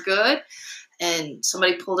call her good. And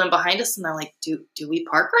somebody pulled in behind us, and they're like, "Do we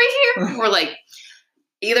park right here?" We're like,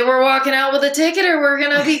 "Either we're walking out with a ticket, or we're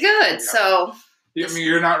gonna be good." Yeah. So, I mean,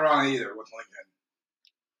 you're not wrong either with Lincoln.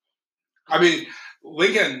 I mean,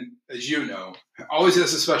 Lincoln, as you know, always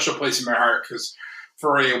has a special place in my heart because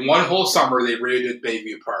for one whole summer they raided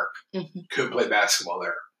Bayview Park. Mm-hmm. Couldn't play basketball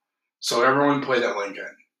there, so everyone played at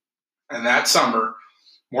Lincoln. And that summer,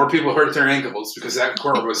 more people hurt their ankles because that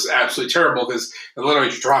court was absolutely terrible because it literally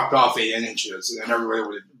dropped off 8 inches, and everybody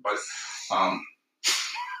would. But I'm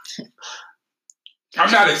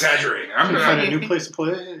not exaggerating. I'm going to find a new place to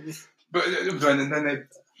play. But then they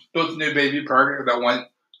built a new Bayview Park that went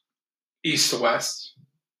east to west.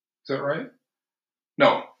 Is that right?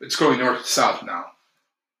 No, it's going north to south now.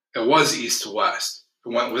 It was east to west. It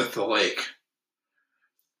went with the lake.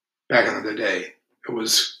 Back in the day, it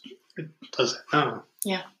was. It does it now.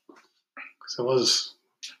 Yeah. Because it was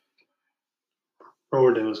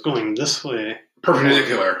road that was going this way.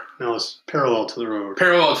 Perpendicular. No, it's parallel to the road.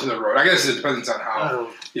 Parallel to the road. I guess it depends on how.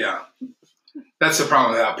 Yeah. That's the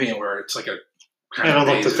problem with Alpine, where it's like a. I don't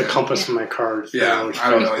look at the compass in my car. Yeah, I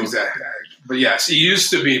don't know exactly. But yes, it used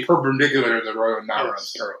to be perpendicular to the road, and now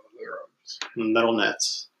runs parallel to the road. Metal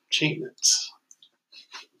nets, chain nets.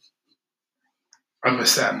 I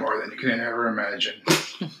miss that more than you can ever imagine.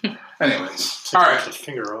 Anyways, all right. The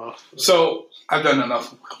finger off. So I've done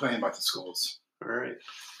enough complaining about the schools. All right.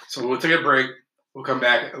 So we'll take a break. We'll come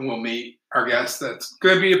back and we'll meet our guest. That's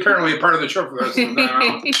going to be apparently a part of the show for the rest of the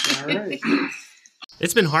time. All right.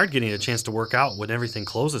 It's been hard getting a chance to work out when everything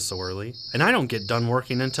closes so early, and I don't get done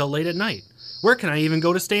working until late at night. Where can I even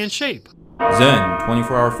go to stay in shape? Zen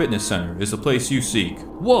 24-Hour Fitness Center is the place you seek.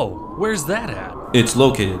 Whoa, where's that at? It's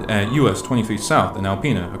located at US 23 South in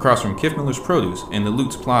Alpena, across from Kif Miller's Produce and the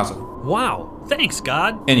Lutz Plaza. Wow, thanks,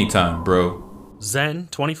 God. Anytime, bro. Zen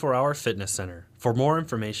 24-Hour Fitness Center. For more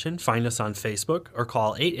information, find us on Facebook or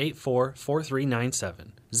call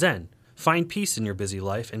 884-4397. Zen, find peace in your busy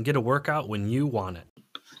life and get a workout when you want it.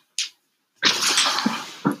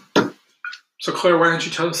 So, Claire, why don't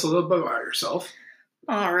you tell us a little bit about yourself?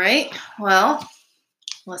 All right. Well,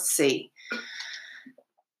 let's see.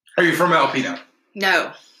 Are you from Alpena?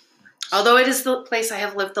 No. Although it is the place I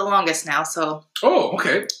have lived the longest now, so. Oh,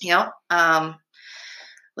 okay.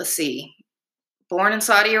 Let's see. Born in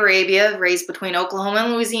Saudi Arabia, raised between Oklahoma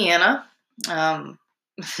and Louisiana. Kind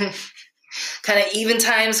of even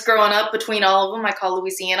times growing up between all of them. I call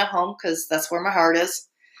Louisiana home because that's where my heart is.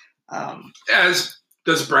 As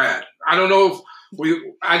does Brad. I don't know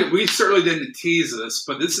if we certainly didn't tease this,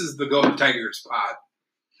 but this is the Go Tigers pod.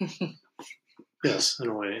 Yes, in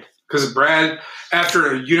a way. Because Brad,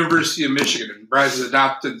 after University of Michigan, Brad's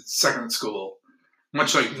adopted second school,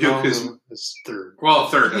 much like Duke is. It's third. Well,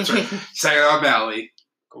 third, that's right. Saginaw Valley.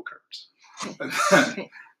 Go Cards. And then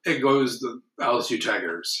it goes the LSU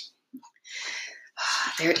Tigers.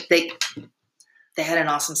 They had an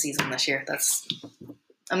awesome season this year. That's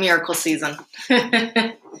a miracle season.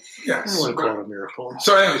 Yes. I wouldn't call it a miracle.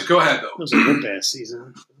 So, anyways, go ahead, It though. was a good ass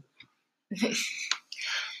season.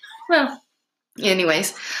 Well,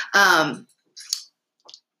 anyways,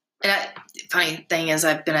 funny thing is,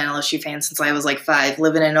 I've been an LSU fan since I was like 5,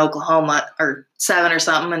 living in Oklahoma or 7 or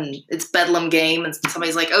something, and it's Bedlam game, and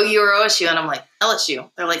somebody's like, "Oh, you're OSU," and I'm like, "LSU."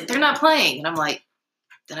 They're like, "They're not playing," and I'm like,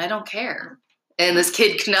 "Then I don't care." And this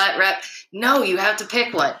kid could not rap. No, you have to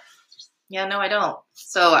pick one. Yeah, no, I don't.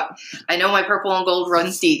 So I know my purple and gold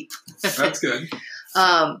runs deep. That's good.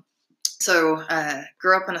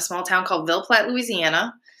 Grew up in a small town called Ville Platte,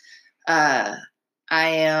 Louisiana. I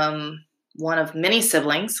am one of many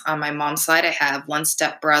siblings. On my mom's side, I have one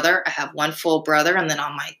step brother, I have one full brother, and then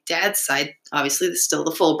on my dad's side, obviously, there's still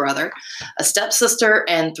the full brother, a stepsister,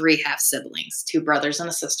 and 3 half siblings, 2 brothers and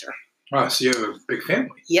a sister. Wow, so you have a big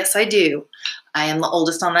family. Yes, I do. I am the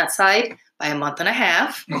oldest on that side by a month and a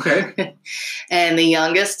half. Okay. And the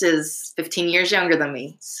youngest is 15 years younger than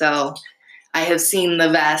me. So I have seen the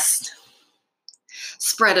vast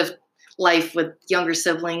spread of life with younger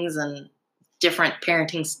siblings and different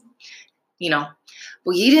parenting.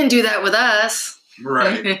 Well, you didn't do that with us.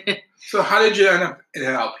 Right. So how did you end up in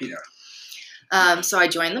Alpena? So I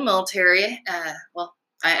joined the military.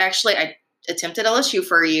 I attempted LSU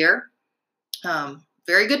for a year.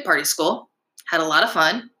 Very good party school. Had a lot of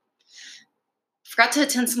fun. Forgot to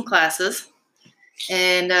attend some classes.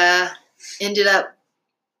 And ended up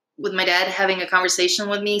with my dad having a conversation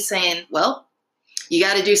with me saying, well, you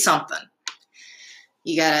got to do something.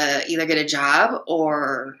 You got to either get a job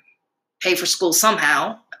or pay for school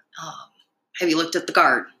somehow. Have you looked at the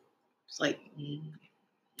Guard? It's like,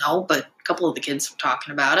 no, but a couple of the kids were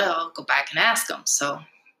talking about it. I'll go back and ask them. So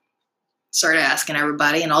started asking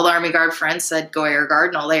everybody, and all the Army Guard friends said go Air Guard,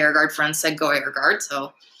 and all the Air Guard friends said go Air Guard.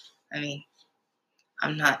 So, I mean,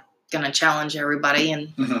 I'm not going to challenge everybody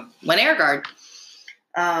and went Air Guard.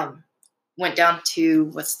 Went down to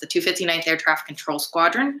the 259th Air Traffic Control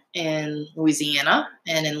Squadron in Louisiana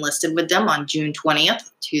and enlisted with them on June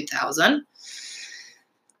 20th, 2000.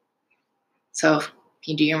 So if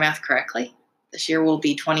you do your math correctly, this year will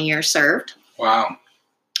be 20 years served. Wow.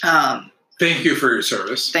 Thank you for your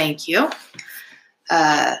service. Thank you.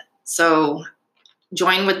 So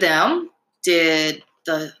joined with them, did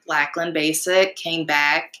the Lackland Basic, came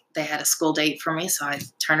back. They had a school date for me, so I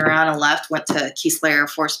turned around and left, went to Keesler Air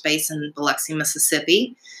Force Base in Biloxi,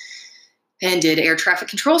 Mississippi, and did air traffic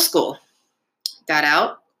control school. Got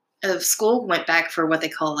out of school, went back for what they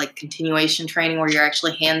call like continuation training, where you're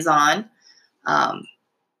actually hands-on.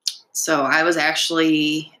 So I was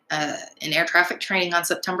actually in air traffic training on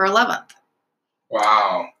September 11th.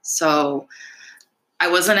 Wow. So I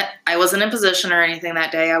wasn't in position or anything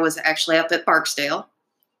that day. I was actually up at Barksdale.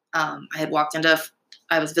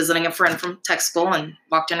 I was visiting a friend from tech school and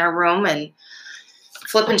walked in her room and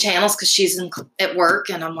flipping channels because she's at work.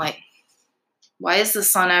 And I'm like, why is the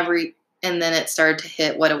sun and then it started to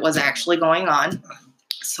hit what it was actually going on.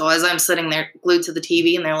 So as I'm sitting there glued to the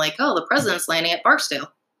TV and they're like, oh, the president's landing at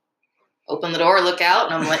Barksdale. Open the door, look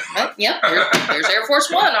out. And I'm like, oh, yep, there's Air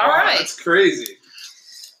Force One. All right. That's crazy.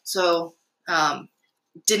 So,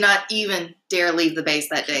 did not even dare leave the base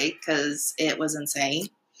that day because it was insane.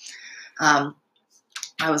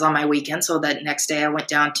 I was on my weekend, so that next day I went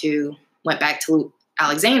back to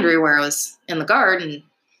Alexandria where I was in the Guard, and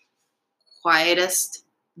quietest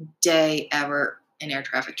day ever in air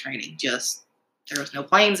traffic training. Just There was no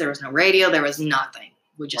planes. There was no radio. There was nothing.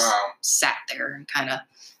 We just Wow. sat there and kind of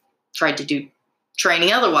tried to do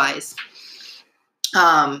training otherwise.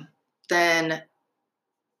 Then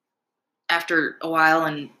after a while,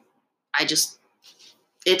 and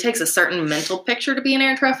it takes a certain mental picture to be an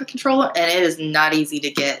air traffic controller, and it is not easy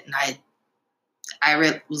to get. And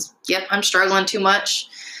I'm struggling too much.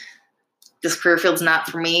 This career field's not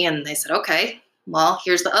for me. And they said, okay, well,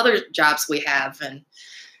 here's the other jobs we have. And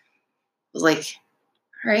I was like,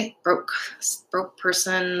 all right, broke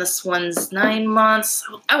person. This one's 9 months.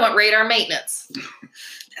 I want radar maintenance.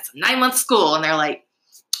 That's a 9-month school. And they're like,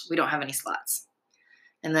 we don't have any slots.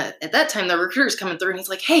 And at that time, the recruiter's coming through, and he's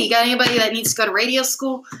like, hey, you got anybody that needs to go to radio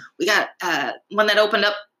school? We got one that opened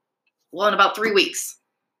up, in about 3 weeks.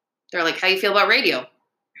 They're like, how you feel about radio?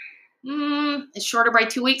 It's shorter by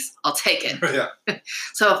 2 weeks. I'll take it. Yeah.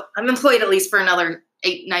 So I'm employed at least for another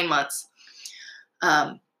 8-9 months.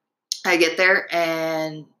 I get there,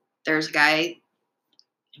 and there's a guy.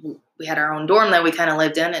 We had our own dorm that we kind of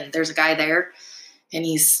lived in, and there's a guy there, and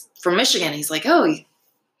he's from Michigan. He's like, oh, he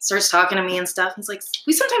starts talking to me and stuff. He's like,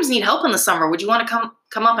 we sometimes need help in the summer. Would you want to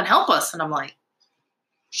come up and help us? And I'm like,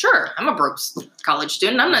 sure. I'm a broke college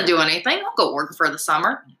student. I'm not doing anything. I'll go work for the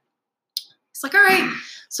summer. He's like, all right.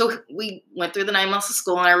 So we went through the 9 months of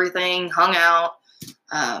school and everything, hung out,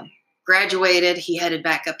 graduated. He headed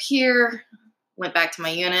back up here, went back to my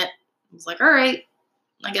unit. I was like, all right,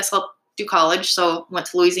 I guess I'll do college. So went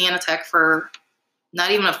to Louisiana Tech for not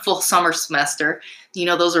even a full summer semester.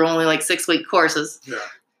 Those are only like 6-week courses. Yeah.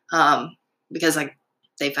 Because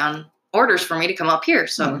they found orders for me to come up here.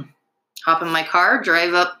 So hop in my car,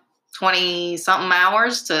 drive up 20-something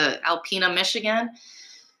hours to Alpena, Michigan.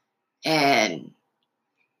 And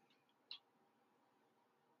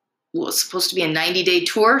what was supposed to be a 90-day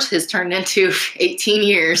tour has turned into 18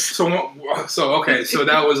 years. So okay. So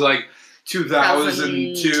that was like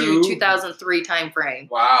 2002? 2003 time frame.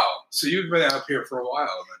 Wow. So you've been up here for a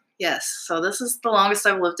while then. Yes. So this is the longest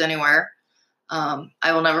I've lived anywhere.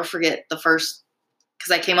 I will never forget the first,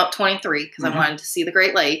 because I came up 23 because I wanted to see the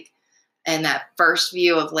Great Lake, and that first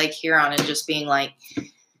view of Lake Huron and just being like,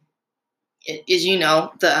 as you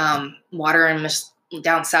know, the water in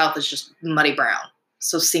down south is just muddy brown.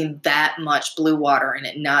 So seeing that much blue water and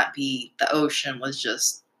it not be the ocean was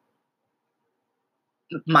just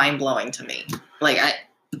mind blowing to me. Like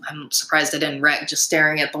I'm surprised I didn't wreck just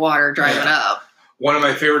staring at the water driving up. One of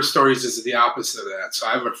my favorite stories is the opposite of that. So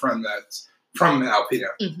I have a friend that's from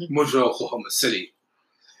Alpena, moved to Oklahoma City,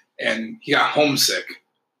 and he got homesick.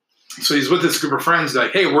 So he's with this group of friends,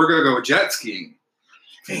 like, hey, we're going to go jet skiing.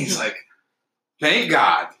 And he's like, thank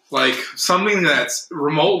God. Like, something that's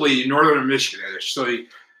remotely northern Michigan-ish. So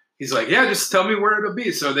he's like, yeah, just tell me where it'll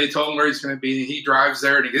be. So they told him where he's going to be, and he drives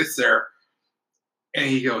there, and he gets there, and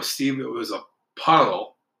he goes, Steve, it was a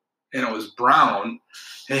puddle, and it was brown.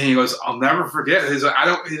 And he goes, I'll never forget. He's like,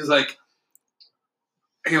 I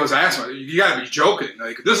asked him, you got to be joking.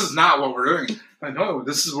 Like, this is not what we're doing. I know,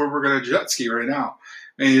 this is where we're going to jet ski right now.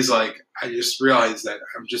 And he's like, I just realized that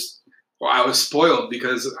I was spoiled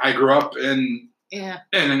because I grew up in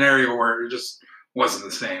an area where it just wasn't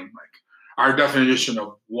the same. Like, our definition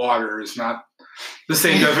of water is not the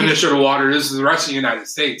same definition of water as the rest of the United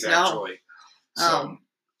States, actually. No. So,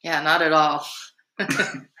 yeah, not at all.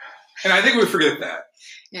 and I think we forget that.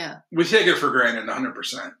 Yeah. We take it for granted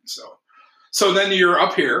 100%. So then you're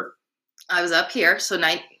up here. I was up here. So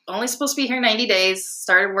only supposed to be here 90 days.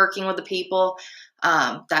 Started working with the people.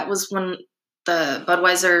 That was when the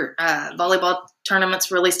Budweiser volleyball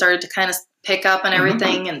tournaments really started to kind of pick up and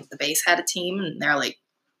everything. And the base had a team, and they're like,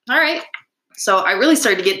 all right. So I really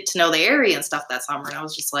started to get to know the area and stuff that summer. And I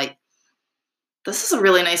was just like, this is a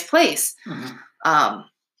really nice place. I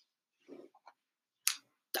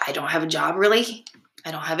don't have a job really.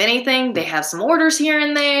 I don't have anything. They have some orders here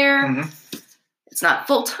and there. It's not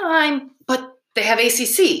full time, but they have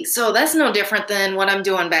ACC. So that's no different than what I'm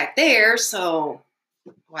doing back there. So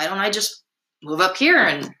why don't I just move up here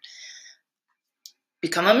and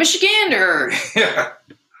become a Michigander? Yeah.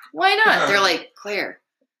 Why not? They're like, Claire,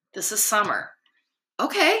 this is summer.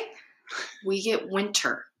 Okay. We get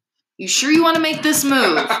winter. You sure you want to make this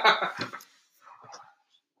move?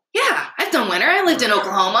 Yeah, I've done winter. I lived in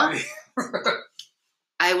Oklahoma.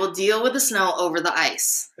 I will deal with the snow over the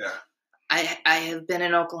ice. Yeah. I have been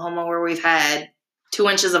in Oklahoma where we've had 2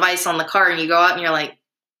 inches of ice on the car, and you go out and you're like,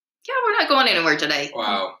 yeah, we're not going anywhere today.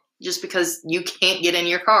 Wow. Just because you can't get in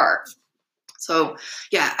your car. So,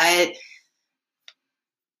 yeah,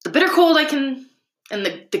 the bitter cold and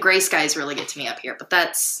the gray skies really get to me up here,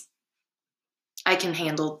 but I can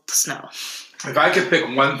handle the snow. If I could pick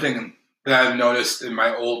one thing that I've noticed in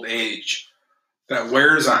my old age that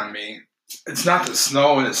wears on me. It's not the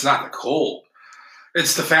snow and it's not the cold.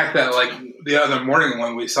 It's the fact that, like, the other morning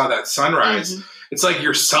when we saw that sunrise, it's like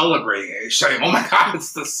you're celebrating it. You're saying, oh my God,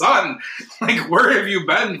 it's the sun. Like, where have you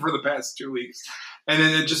been for the past 2 weeks? And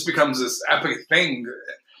then it just becomes this epic thing.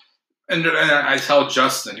 And I tell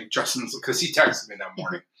Justin's, because he texted me that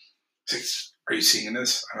morning, he's like, are you seeing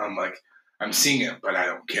this? And I'm like, I'm seeing it, but I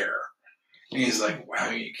don't care. And he's like, why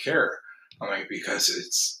don't you care? I'm like, because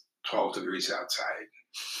it's 12 degrees outside,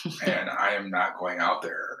 and I am not going out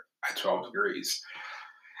there at 12 degrees.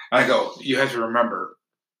 I go, you have to remember,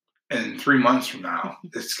 in 3 months from now,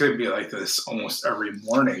 it's going to be like this almost every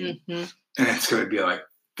morning, and it's going to be like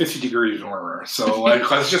 50 degrees warmer. So,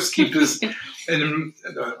 like, let's just keep this, and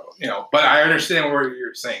But I understand what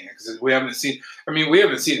you're saying, because we haven't seen it.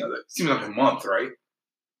 It seems like a month, right?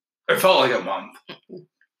 It felt like a month.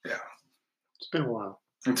 Yeah, It's been a while.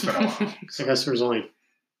 it's been a while. I guess there was only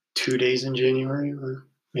 2 days in January where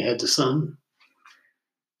we had the sun.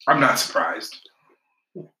 I'm not surprised.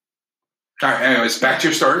 All right, anyways, back to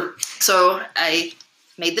your story. So I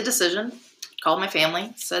made the decision, called my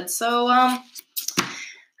family, said, I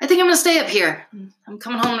think I'm going to stay up here. I'm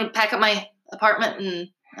coming home to pack up my apartment, and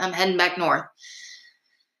I'm heading back north.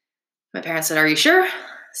 My parents said, are you sure? I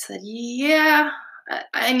said, yeah,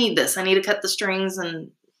 I need this. I need to cut the strings and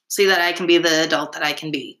see that I can be the adult that I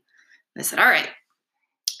can be. And they said, all right.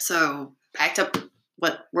 So packed up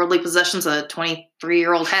what worldly possessions a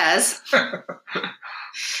 23-year-old has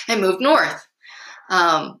and moved north.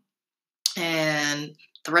 And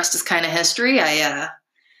the rest is kind of history. I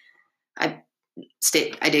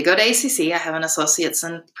did go to ACC. I have an associate's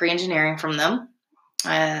in pre-engineering from them.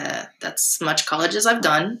 That's as much college as I've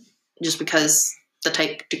done, just because the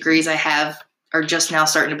type of degrees I have are just now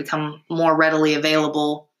starting to become more readily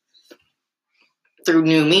available through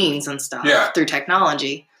new means and stuff, through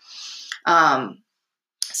technology.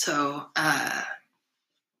 So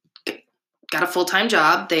got a full-time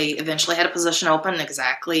job. They eventually had a position open,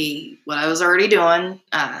 exactly what I was already doing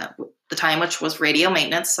the time, which was radio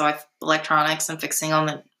maintenance. So electronics and fixing them.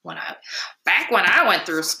 And back when I went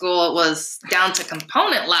through school, it was down to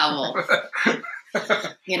component level.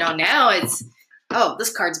 Now it's,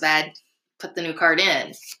 this card's bad, put the new card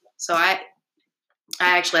in. So I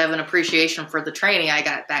actually have an appreciation for the training I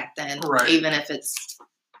got back then, right, even if it's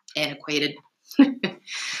antiquated. And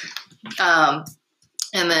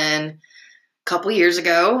then a couple years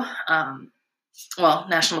ago,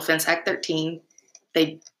 National Defense Act 13,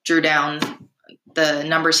 they drew down the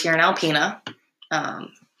numbers here in Alpena.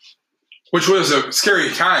 Which was a scary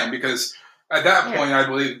time, because at that point, I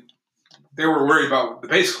believe they were worried about the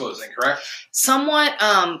base closing, correct? Somewhat,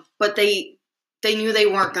 but they knew they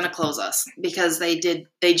weren't going to close us, because they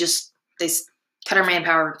cut our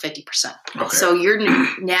manpower 50%. Okay. So you're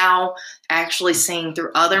now actually seeing through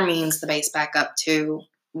other means the base back up to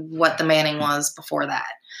what the manning was before that.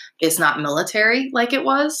 It's not military like it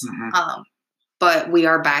was, but we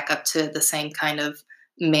are back up to the same kind of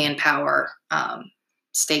manpower,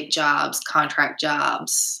 state jobs, contract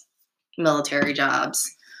jobs, military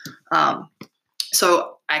jobs.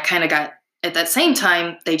 So I kind of got, at that same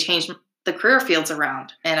time, they changed the career fields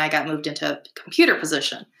around, and I got moved into a computer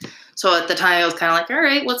position. So at the time, I was kind of like, all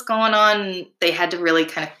right, what's going on? And they had to really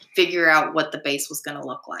kind of figure out what the base was going to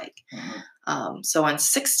look like. So in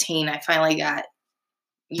 2016, I finally got,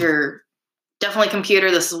 you're definitely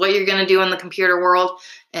computer. This is what you're going to do in the computer world.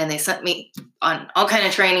 And they sent me on all kind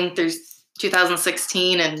of training through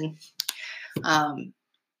 2016, and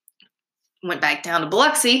went back down to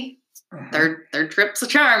Biloxi. Third trip's a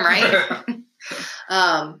charm, right?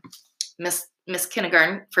 Miss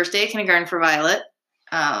kindergarten, first day of kindergarten for Violet.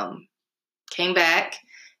 Came back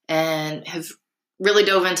and have really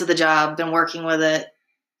dove into the job, been working with it.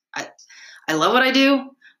 I love what I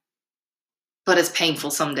do, but it's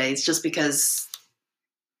painful some days, just because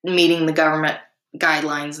meeting the government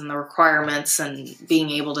guidelines and the requirements and being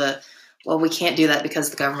able to, we can't do that because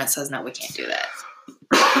the government says no, we can't do that.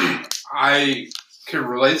 I can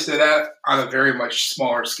relate to that on a very much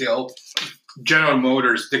smaller scale. General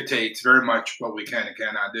Motors dictates very much what we can and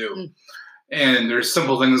cannot do. And there's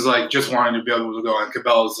simple things like just wanting to be able to go on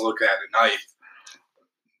Cabela's to look at a knife,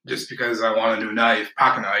 just because I want a new knife,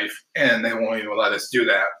 pocket knife, and they won't even let us do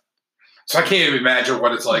that. So I can't even imagine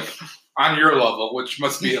what it's like on your level, which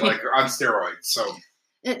must be like on steroids. So,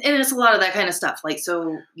 and it's a lot of that kind of stuff. Like,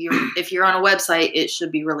 so if you're on a website, it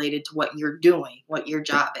should be related to what you're doing, what your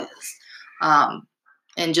job is.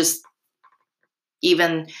 And just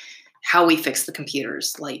even how we fix the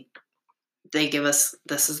computers, like they give us,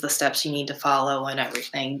 this is the steps you need to follow and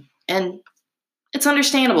everything. And it's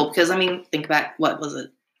understandable, because think back, what was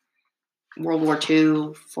it? World War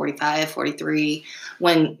II, 45, 43,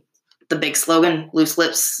 when the big slogan, loose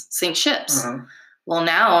lips sink ships. Mhm. Well,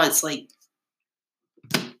 now it's like,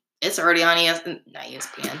 it's already on not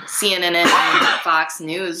ESPN, CNN and Fox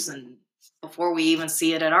News, and before we even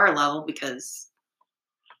see it at our level, because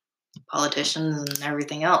politicians and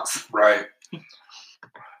everything else. Right.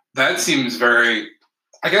 That seems very,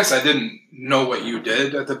 I guess I didn't know what you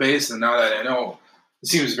did at the base, and now that I know, it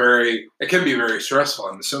seems it can be very stressful,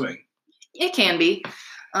 I'm assuming. It can be.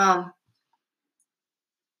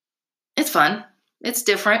 It's fun. It's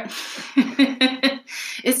different.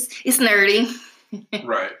 It's nerdy.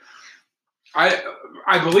 Right.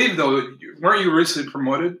 I believe, though, weren't you recently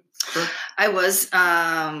promoted? Sir? I was,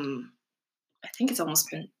 I think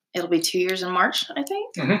it'll be 2 years in March, I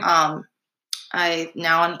think. Mhm. I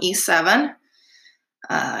now on E7,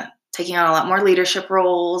 taking on a lot more leadership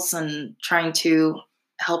roles and trying to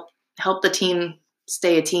help the team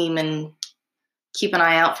stay a team and keep an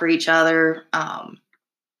eye out for each other,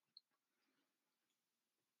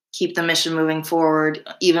 keep the mission moving forward,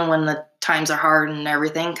 even when the times are hard and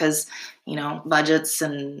everything, because, budgets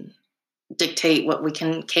and dictate what we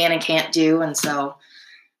can and can't do. And so,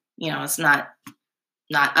 it's not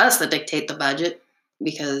us that dictate the budget,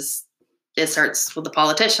 because it starts with the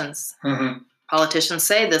politicians. Mm-hmm. Politicians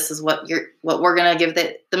say this is what we're going to give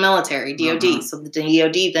the military, DOD. Mm-hmm. So the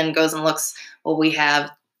DOD then goes and looks, well, we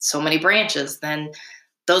have so many branches. Then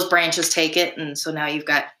those branches take it. And so now you've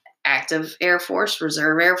got active Air Force,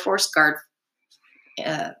 Reserve Air Force, Guard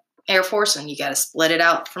Air Force, and you got to split it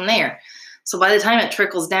out from there. So by the time it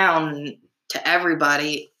trickles down to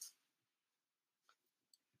everybody,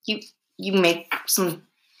 you make some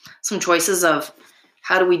choices of,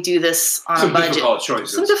 how do we do this on a budget?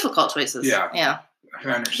 Some difficult choices. Yeah. I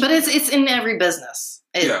understand. But it's in every business.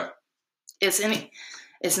 It's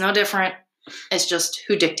no different. It's just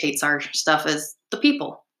who dictates our stuff is the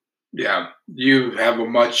people. Yeah. You have a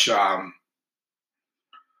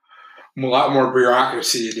lot more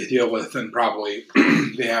bureaucracy to deal with than probably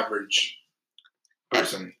the average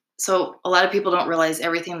person. So a lot of people don't realize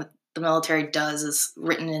everything that the military does is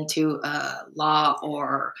written into law,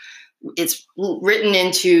 or it's written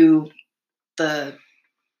into the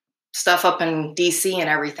stuff up in DC and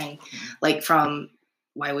everything, like from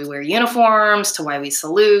why we wear uniforms to why we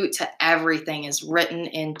salute to everything is written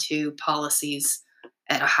into policies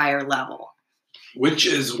at a higher level. Which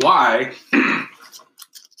is why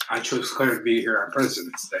I chose Claire to be here on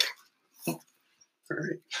President's Day. All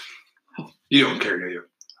right. You don't care, do you?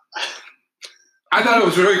 I thought it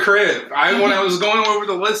was really creative. When I was going over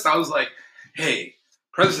the list, I was like, hey,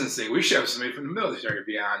 President's Day, we should have somebody from the military to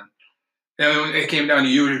be on. And it came down to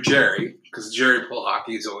you or Jerry, because Jerry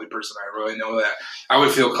Pulhockey is the only person I really know that I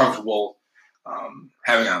would feel comfortable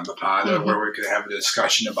having on the pod, where we could have a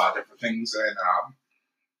discussion about different things. And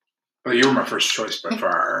but you were my first choice by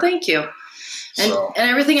far. Thank you. And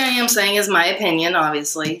everything I am saying is my opinion,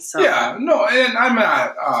 obviously. So yeah, no, and I'm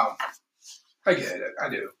not. I get it. I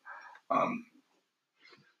do.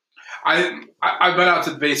 I've been out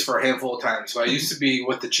to the base for a handful of times. So I used to be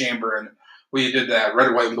with the chamber, and we did that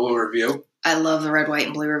red, white, and blue review. I love the red, white,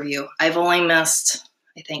 and blue review. I've only missed,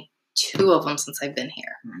 I think, 2 of them since I've been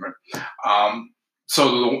here.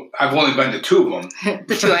 So I've only been to 2 of them.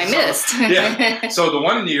 The 2 I missed. Yeah. So the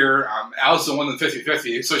one year, Al's the one in the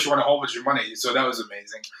 50-50, so she won a whole bunch of money. So that was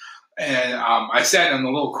amazing. And I sat in the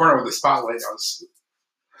little corner with the spotlight. I was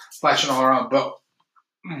flashing all around. But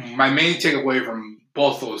my main takeaway from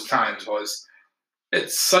both those times was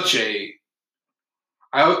it's such a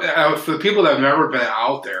for the people that have never been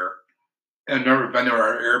out there and never been to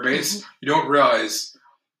our air base, you don't realize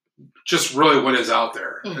just really what is out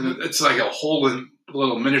there. And it's like a whole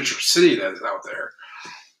little miniature city that is out there.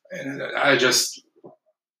 And I just,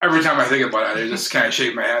 every time I think about it, I just kind of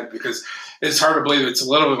shake my head, because it's hard to believe it's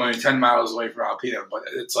literally only 10 miles away from Alpena, but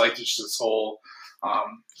it's like just this whole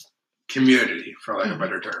community, for lack of a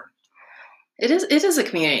better term. It is a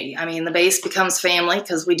community. I mean, the base becomes family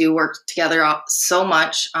because we do work together so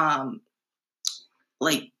much. The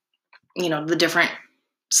different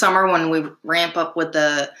summer when we ramp up with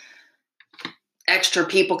the extra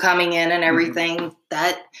people coming in and everything,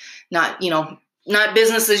 that not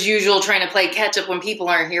business as usual trying to play catch up when people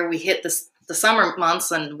aren't here. We hit the summer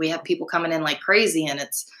months and we have people coming in like crazy, and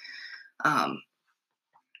it's a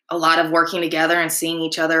lot of working together and seeing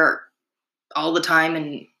each other all the time.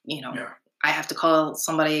 And, I have to call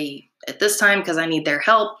somebody at this time because I need their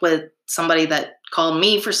help with somebody that called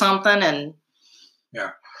me for something. And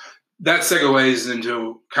yeah, that segues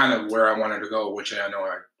into kind of where I wanted to go, which I know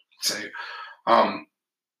I say,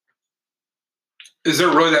 is there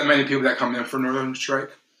really that many people that come in for Northern Strike?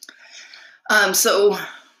 So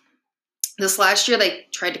this last year they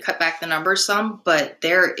tried to cut back the numbers some, but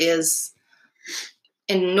there is,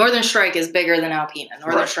 and Northern Strike is bigger than Alpena.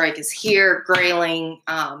 Northern Strike is here, Grayling,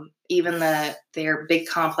 even their big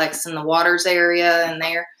complex in the Waters area and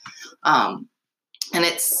there. And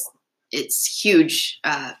it's huge.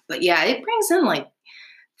 But yeah, it brings in like,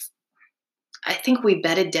 I think we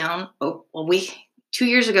bedded down. 2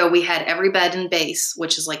 years ago, we had every bed in base,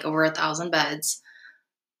 which is like over 1,000 beds,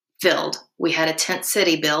 filled. We had a tent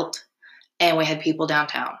city built, and we had people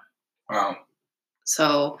downtown. Wow.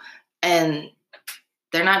 So, and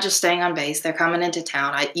they're not just staying on base; they're coming into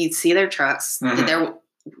town. You'd see their trucks. Mm-hmm.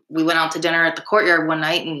 We went out to dinner at the Courtyard one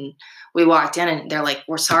night, and we walked in, and they're like,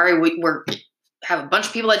 "We're sorry, we're have a bunch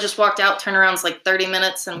of people that just walked out. Turnaround's like 30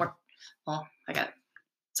 minutes, and I got a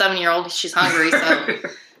 7-year-old. She's hungry, so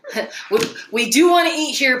we do want to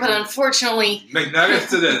eat here, but unfortunately,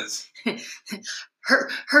 McNuggets it is.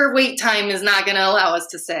 Her wait time is not going to allow us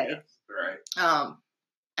to stay." Right.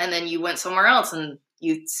 And then you went somewhere else, and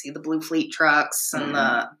you'd see the Blue Fleet trucks, and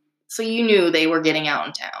so you knew they were getting out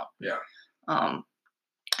in town. Yeah.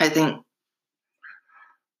 I think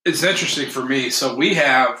it's interesting for me. So we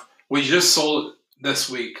just sold this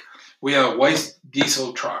week. We have a white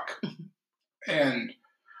diesel truck, and it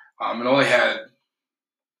only had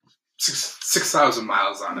 6,000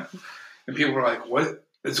 miles on it. And people were like, "What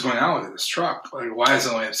is going on with this truck? Like, why does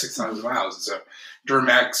it only have 6,000 miles?" It's a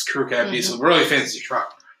Duramax Crew Cab diesel, really fancy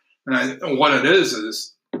truck. And what it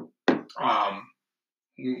is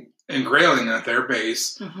in Grayling at their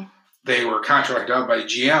base, they were contracted out by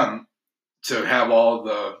GM to have all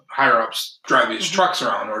the higher-ups drive these trucks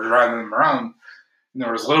around or drive them around. And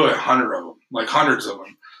there was literally 100 of them, like hundreds of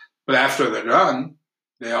them. But after they're done,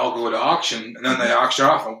 they all go to auction, and then they auction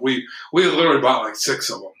off. And we literally bought like 6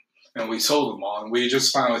 of them, and we sold them all. And we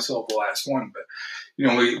just finally sold the last one. But,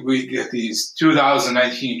 we get these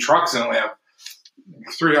 2019 trucks, and we have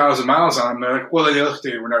 3,000 miles on them. They're like, well,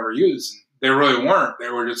 they were never used. And they really weren't. They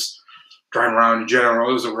were just driving around in General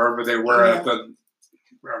Rose or wherever they were at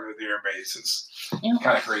wherever the air base. It's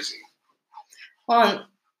kind of crazy. Well, and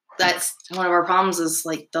that's one of our problems is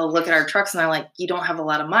like they'll look at our trucks and they're like, you don't have a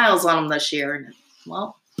lot of miles on them this year. And,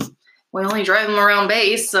 well, we only drive them around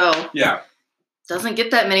base, so doesn't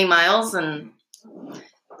get that many miles, and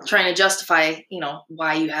trying to justify,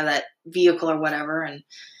 why you have that vehicle or whatever. And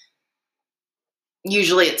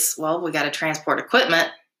usually it's, well, we got to transport equipment,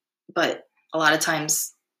 but a lot of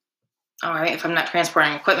times, all right, if I'm not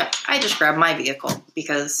transporting equipment, I just grab my vehicle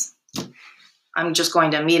because I'm just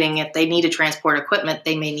going to a meeting. If they need to transport equipment,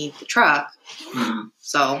 they may need the truck.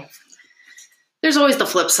 So there's always the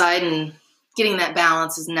flip side, and getting that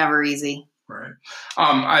balance is never easy. Right.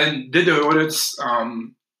 I did the audits,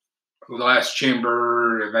 the last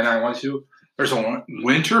chamber event I went to. There's a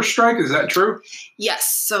winter strike. Is that true?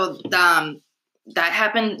 Yes. So that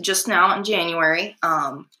happened just now in January.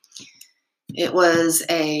 It was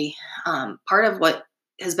a part of what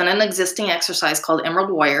has been an existing exercise called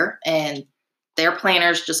Emerald Warrior, and their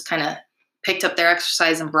planners just kind of picked up their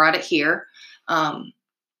exercise and brought it here.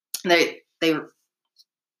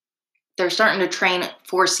 They're starting to train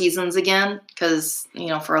 4 seasons again because,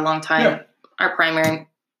 for a long time, our primary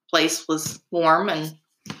place was warm, and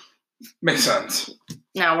makes sense.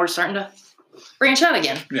 Now we're starting to branch out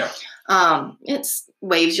again. Yeah. It's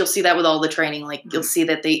waves. You'll see that with all the training. Like you'll see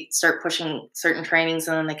that they start pushing certain trainings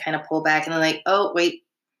and then they kind of pull back and then like, oh wait.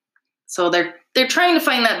 So they're trying to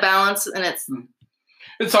find that balance, and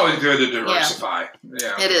it's always good to diversify.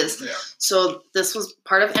 Yeah. It is. Yeah. So this was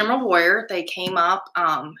part of Emerald Warrior. They came up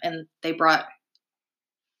and they brought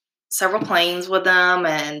several planes with them,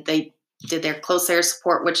 and they did their close air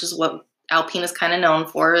support, which is what Alpena is kind of known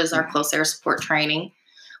for, is our close air support training,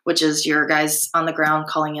 which is your guys on the ground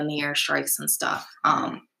calling in the airstrikes and stuff.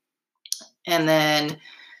 And then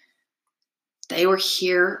they were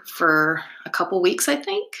here for a couple weeks, I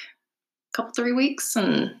think, 3 weeks,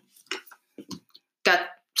 and got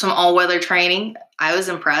some all-weather training. I was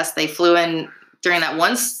impressed. They flew in during that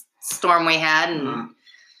one storm we had, and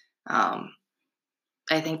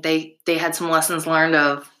I think they had some lessons learned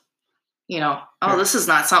of, this is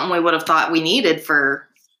not something we would have thought we needed for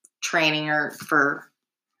training or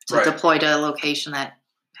to deploy to a location that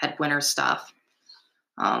had winter stuff.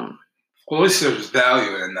 Well, at least there's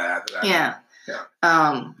value in that. Yeah.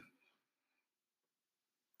 It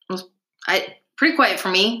was pretty quiet for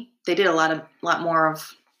me. They did a lot more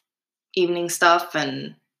of evening stuff,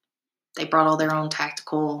 and they brought all their own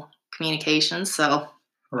tactical communications. So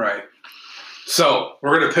right. So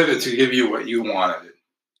we're going to pivot to give you what you wanted,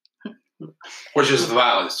 which is the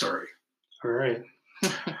Violet story. All right.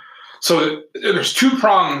 So there's two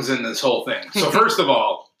prongs in this whole thing. So first of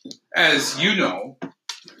all, as you know,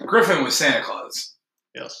 Griffin was Santa Claus.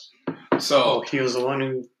 Yes. So he was the one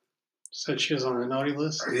who said she was on the naughty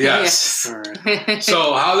list? Yes. All right.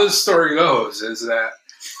 So how this story goes is that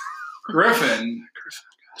Griffin,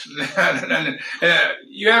 and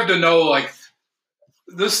you have to know, like,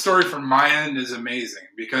 this story from my end is amazing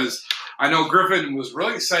because I know Griffin was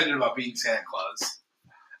really excited about being Santa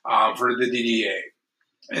Claus for the DDA.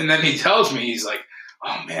 And then he tells me, he's like,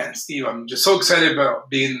 oh man, Steve, I'm just so excited about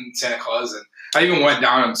being Santa Claus. And I even went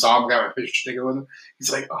down and saw him, got my picture taken with him.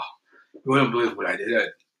 He's like, oh, you wouldn't believe what I did.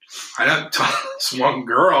 I didn't tell this one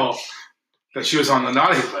girl that she was on the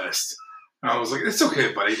naughty list. And I was like, it's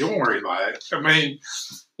okay, buddy. Don't worry about it. I mean,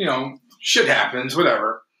 you know, shit happens,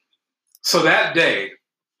 whatever. So that day,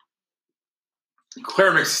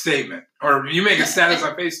 Claire makes a statement, or you make a status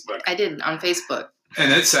on Facebook. I did on Facebook.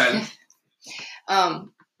 And it said,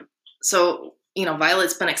 so, you know,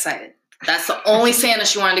 Violet's been excited. That's the only Santa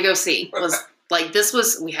she wanted to go see. Was like,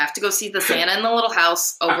 we have to go see the Santa in the little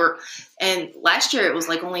house over. And last year it was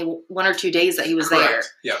like only 1 or 2 days that he was there.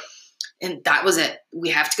 Yeah. And that was it. We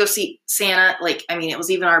have to go see Santa. Like, I mean, it was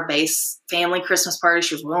even our base family Christmas party.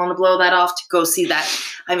 She was willing to blow that off to go see that.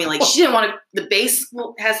 I mean, like, she didn't want to, the base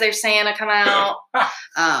has their Santa come out.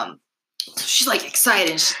 So she's like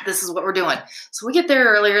excited. This is what we're doing. So we get there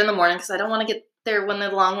earlier in the morning because I don't want to get there when the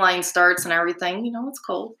long line starts and everything. You know, it's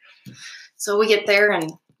cold. So we get there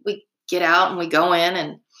and we get out and we go in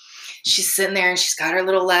and she's sitting there and she's got her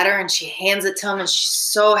little letter and she hands it to him and she's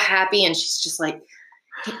so happy and she's just like,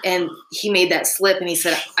 and he made that slip and he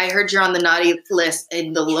said, I heard you're on the naughty list.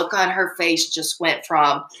 And the look on her face just went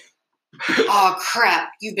from, oh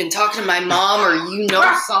crap, you've been talking to my mom or you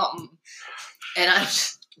know something. And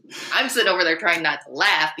I'm sitting over there trying not to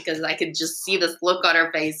laugh because I could just see this look on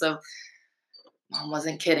her face of, Mom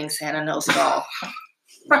wasn't kidding, Santa knows it all.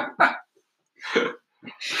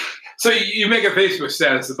 So you make a Facebook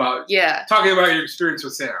status about talking about your experience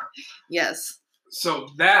with Santa. Yes. So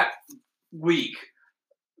that weekend,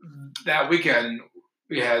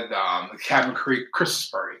 we had the Cabin Creek Christmas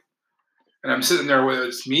party. And I'm sitting there with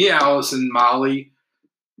it's me, Allison, Molly,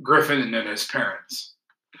 Griffin, and then his parents.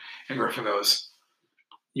 And Griffin goes,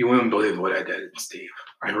 you wouldn't believe what I did, Steve.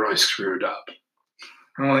 I really screwed up.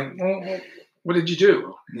 And I'm like, well, what did you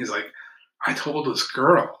do? And he's like, I told this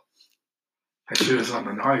girl that she was on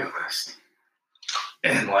the naughty list.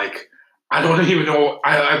 And like, I don't even know,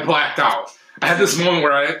 I blacked out. I had this moment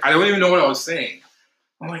where I don't even know what I was saying.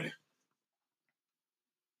 I'm like,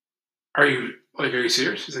 are you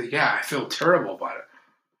serious? He's like, yeah, I feel terrible about it.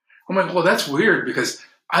 I'm like, well, that's weird because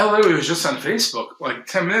I literally was just on Facebook like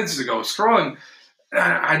 10 minutes ago scrolling. And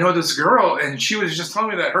I know this girl and she was just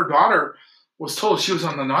telling me that her daughter was told she was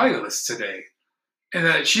on the naughty list today and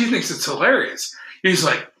that she thinks it's hilarious. He's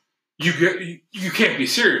like, you can't be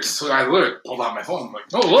serious. So I literally pulled out my phone. I'm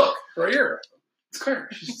like, no, look, right here. It's Claire.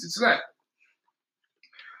 It's that.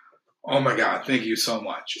 Oh my God, thank you so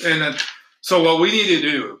much. And then, so what we need to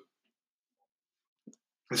do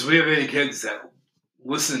is we have any kids that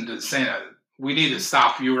listen to Santa, we need to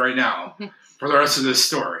stop you right now for the rest of this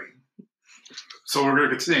story. So we're going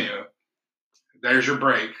to continue. There's your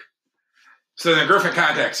break. So then Griffin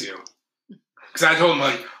contacts you. Because I told him,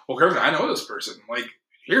 like, well, Griffin, I know this person. Like,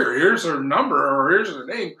 here's her number or here's her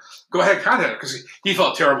name. Go ahead and contact her. Because he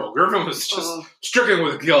felt terrible. Griffin was just stricken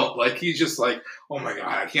with guilt. Like, he's just like, oh my God,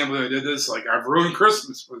 I can't believe I did this. Like, I've ruined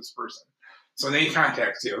Christmas for this person. So then he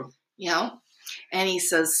contacts you. Yeah. And he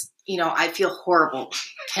says, you know, I feel horrible.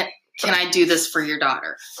 Can I do this for your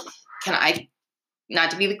daughter? Can I,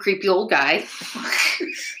 not to be the creepy old guy,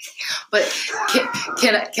 but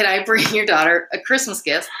can I bring your daughter a Christmas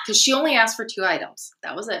gift? Because she only asked for 2 items.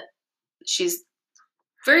 That was it. She's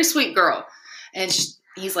a very sweet girl. And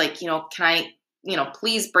he's like, you know, can I, you know,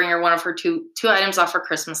 please bring her one of her two items off her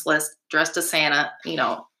Christmas list, dressed as Santa, you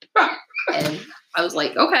know. And I was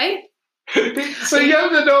like, okay. So you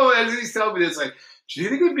have to know, as he's telling me this, like, do you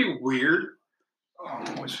think it would be weird? All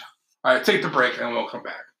right, take the break and we'll come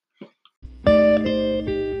back.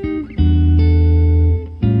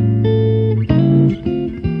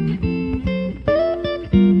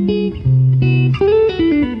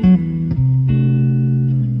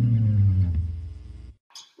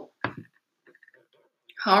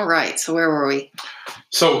 All right, so where were we?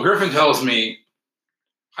 So Griffin tells me,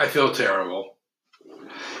 I feel terrible.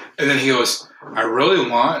 And then he goes, I really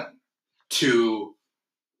want to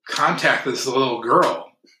contact this little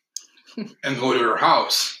girl and go to her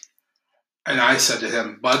house. And I said to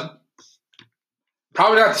him, bud,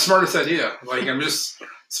 probably not the smartest idea. Like, I'm just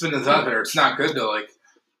spinning this out there. It's not good to, like,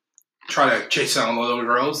 try to chase down little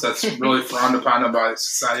girls. That's really frowned upon by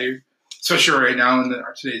society, especially right now in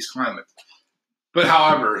today's climate. But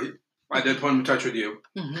however, I did put him in touch with you.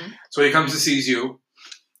 Mm-hmm. So he comes and sees you.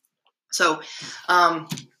 So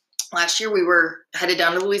last year we were headed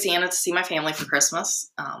down to Louisiana to see my family for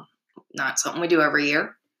Christmas. Not something we do every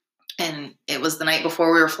year. And it was the night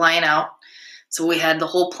before we were flying out. So we had the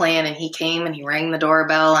whole plan, and he came and he rang the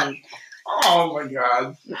doorbell. And oh my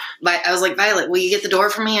God. I was like, Violet, will you get the door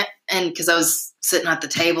for me? And because I was sitting at the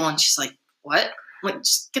table, and she's like, what? I'm like,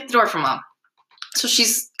 just get the door for Mom. So she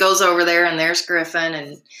goes over there, and there's Griffin,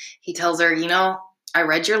 and he tells her, I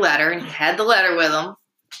read your letter, and he had the letter with him.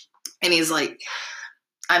 And he's like,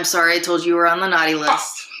 I'm sorry I told you were on the naughty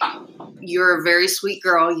list. You're a very sweet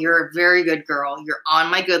girl. You're a very good girl. You're on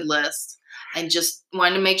my good list. I just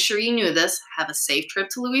wanted to make sure you knew this. Have a safe trip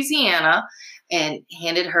to Louisiana. And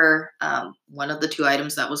handed her one of the 2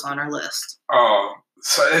 items that was on her list. Oh,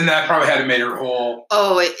 and that probably had made her whole.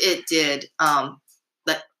 Oh, it did.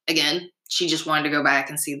 But again, she just wanted to go back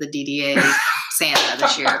and see the DDA Santa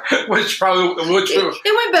this year. It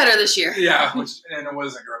went better this year. Yeah, and it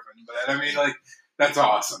wasn't Griffin. But I mean, like, that's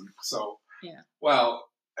awesome. So, yeah. Well,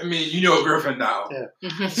 I mean, you know Griffin now.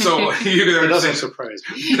 Yeah. So you can It doesn't understand. surprise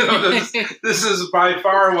me. This is by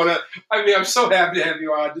far I'm so happy to have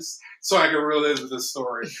you on just so I can relive this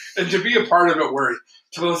story. And to be a part of it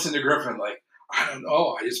to listen to Griffin, like, I don't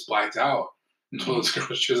know, I just blacked out until this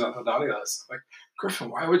girl she was on the naughty list. I'm like, Griffin,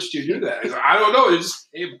 why would you do that? He's like, I don't know, it just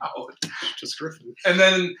came out. Just Griffin. And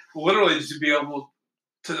then literally to be able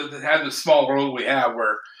to have the small world we have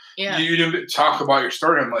where you didn't talk about your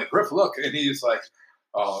story. I'm like, Griff, look. And he's like,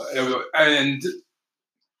 oh, and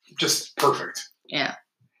just perfect. Yeah.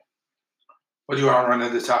 What do you want to run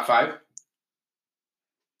into the top 5?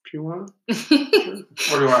 If you want. Or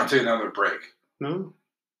do you want to take another break? No.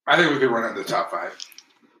 I think we could run into the top 5.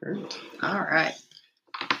 Great. All right.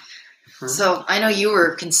 So I know you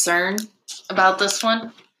were concerned about this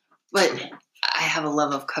one, but I have a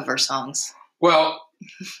love of cover songs. Well,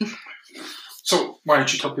 so why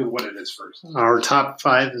don't you tell people what it is first? Our top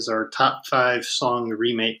 5 is our top 5 song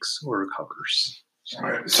remakes or covers. All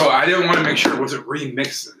right. So I didn't want to make sure it wasn't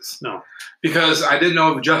remixes. No. Because I didn't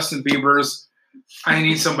know if Justin Bieber's I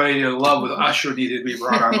Need Somebody to Love with Usher needed to be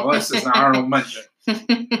brought on the list as an honorable mention.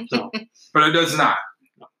 No. But it does not.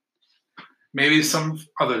 Maybe some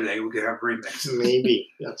other day we could have remixes. Maybe.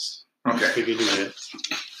 Yes. Okay. We could do that.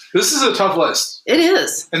 This is a tough list. It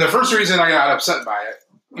is. And the first reason I got upset by it,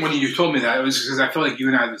 when you told me that, it was because I feel like you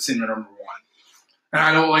and I have the same number 1. And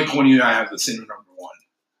I don't like when you and I have the same number 1.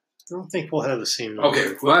 I don't think we'll have the same number.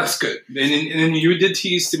 Okay, well, that's good. And then you did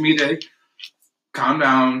tease to me that, calm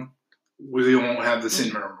down, we won't have the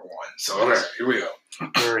same number 1. So, okay, here we go.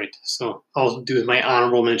 All right. So I'll do my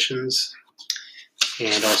honorable mentions.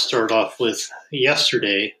 And I'll start off with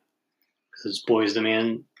Yesterday, because Boyz II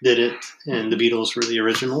Men did it, and the Beatles were the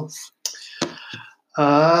original.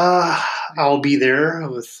 I'll Be There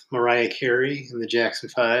with Mariah Carey and the Jackson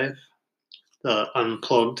 5, the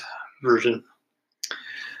unplugged version.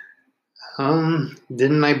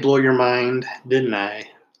 Didn't I Blow Your Mind? Didn't I?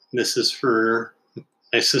 This is for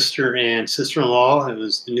my sister and sister-in-law. It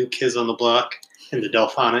was the New Kids on the Block and the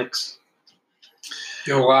Delphonics.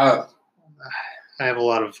 You have a lot. I have a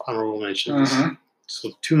lot of honorable mentions. Mm-hmm.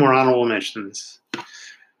 So 2 more honorable mentions.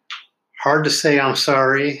 Hard to Say I'm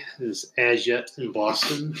Sorry is As Yet in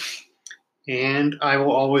Boston. And I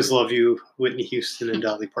Will Always Love You, Whitney Houston and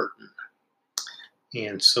Dolly Parton.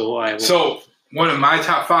 And so I will... So one of my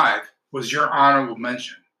top 5 was your honorable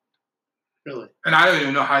mention. Really? And I don't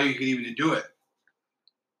even know how you could even do it.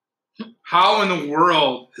 How in the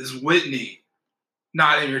world is Whitney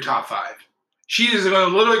not in your top 5? She is going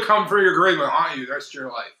to literally come for your grave and haunt you the rest of your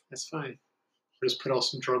life. That's fine. Just put out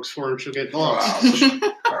some drugs for her and she'll get Wow. lost.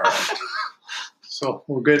 All right. So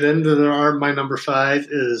we'll get into my number 5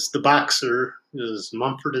 is The Boxer, is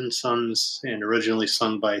Mumford & Sons, and originally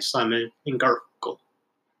sung by Simon and Garfunkel.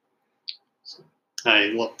 So I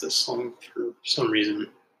love this song for some reason,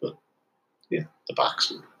 but yeah, The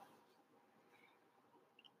Boxer.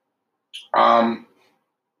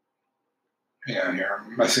 Yeah, here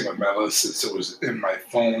I'm messing with my list since it was in my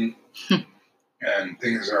phone, and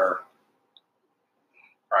things are.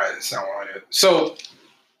 All right, that's not what I did. So,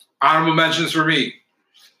 honorable mentions for me: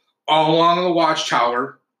 All Along the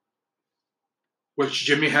Watchtower, which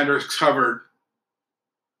Jimi Hendrix covered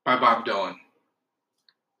by Bob Dylan.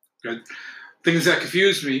 Good. Things that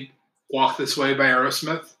confused me: Walk This Way by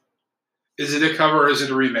Aerosmith. Is it a cover or is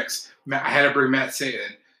it a remix? I had to bring Matt Sayet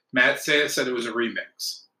in. Matt Sayet said it was a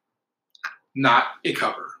remix, not a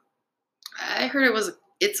cover. I heard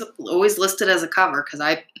it's always listed as a cover because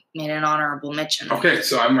made an honorable mention. Okay,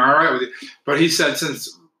 so I'm all right with it. But he said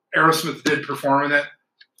since Aerosmith did perform in it,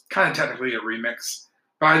 kind of technically a remix.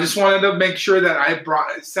 But I just wanted to make sure that I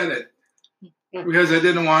said it because I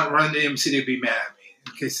didn't want Run DMC to be mad at me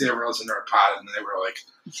in case they ever listened to our pod and they were like,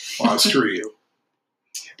 "Well, screw you."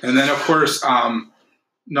 And then of course, and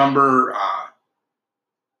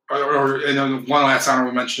then one last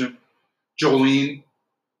honorable mention, Jolene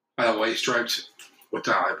by the White Stripes with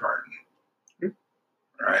Dolly Parton.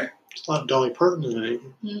 Right? There's a lot of Dolly Parton tonight.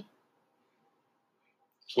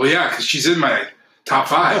 Well, yeah, because she's in my top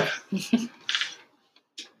 5.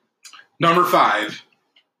 Number 5.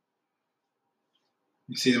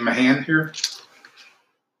 You see in my hand here?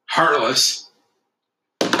 Heartless.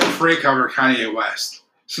 Free cover Kanye West.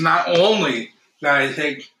 So not only that I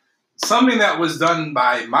take something that was done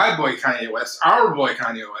by my boy Kanye West, our boy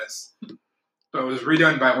Kanye West, but it was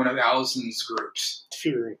redone by one of Allison's groups.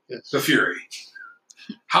 Fury, yes. The Fury.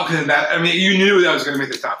 How can that? I mean, you knew that was going to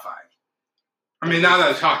make the top 5. I mean, now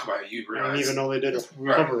that I talked about it, you I realize. don't even know they did a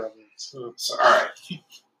cover of it. So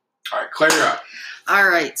All right, Claire, you're up. All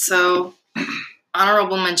right, so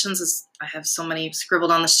honorable mentions is I have so many scribbled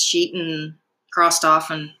on the sheet and crossed off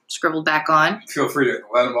and scribbled back on. Feel free to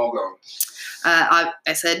let them all go.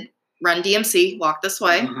 I said Run DMC, Walk This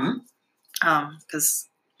Way, Mm-hmm. because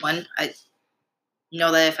one, I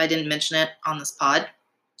know that if I didn't mention it on this pod,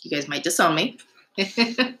 you guys might disown me.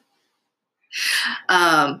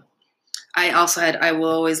 I also had I Will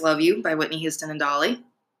Always Love You by Whitney Houston and Dolly.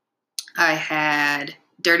 I had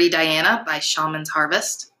Dirty Diana by Shaman's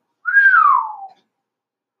Harvest.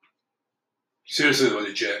 Seriously,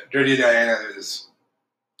 legit. Dirty Diana is.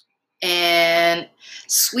 And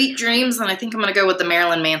Sweet Dreams, and I think I'm going to go with the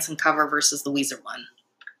Marilyn Manson cover versus the Weezer one.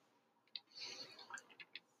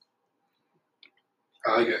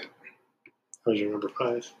 I like it. that was your number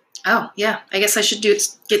 5. Oh, yeah. I guess I should get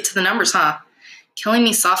to the numbers, huh? Killing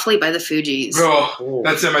Me Softly by the Fugees. Oh,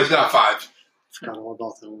 that's in my top 5. Forgot all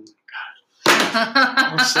about that one.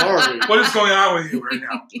 I'm sorry. What is going on with you right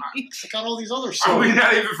now? I got all these other Are songs. we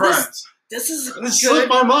not even friends? This is It good. slipped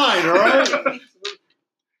my mind, all right?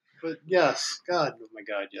 But yes, God, oh my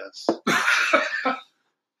God, yes.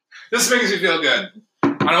 This makes me feel good.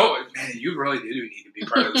 I know, man, you really do need to be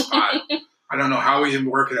part of this pod. I don't know how we can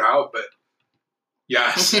work it out, but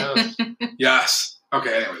yes. Yes. Yes.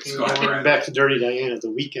 Okay, anyways, go ahead. Going Brad. back to Dirty Diana,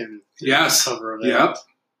 the Weekend Yes. cover of that. Yep.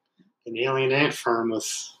 An Alien Ant Farm with,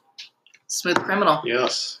 Smooth Criminal.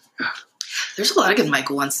 yes. There's a lot of good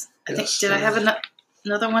Michael ones. I think. Yes. Did I have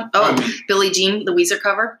another one? Oh, I mean- Billie Jean, the Weezer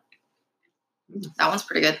cover. That one's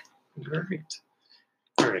pretty good. Great.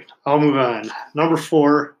 All right, I'll move on. Number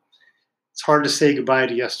 4, It's Hard to Say Goodbye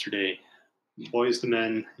to Yesterday. Boys to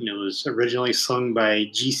Men. And it was originally sung by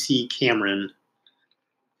G.C. Cameron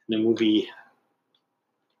in the movie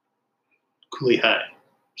Coolie High,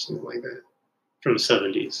 something like that, from the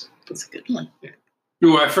 70s. That's a good one.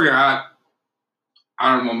 Ooh, I forgot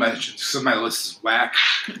honorable mentions because my list is whack.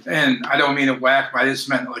 And I don't mean it whack, but I just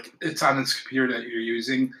meant like it's on this computer that you're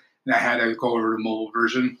using, and I had to go over to the mobile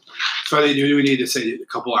version. So I do need to say a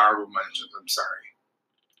couple honorable mentions. I'm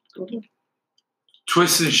sorry.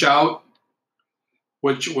 Twist and Shout,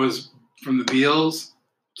 which was from the Beatles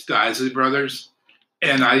to the Isley Brothers.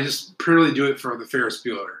 And I just purely do it for the Ferris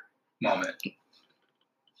Bueller moment.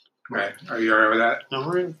 Right. Are you all right with that? All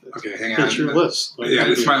right. Okay, hang on. That's your list. Yeah,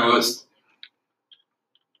 it's my list.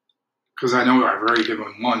 Because I know I've already given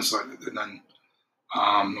one, so and then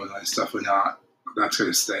that's definitely not. That's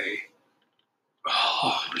gonna stay.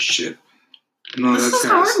 Oh shit! No, This that's is a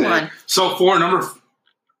gonna hard stay. one. So for another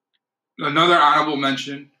honorable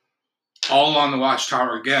mention, All on the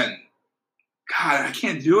Watchtower again. God, I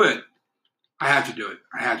can't do it. I have to do it.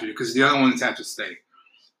 Because the other ones have to stay.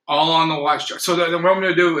 All on the Watchtower. So what I'm going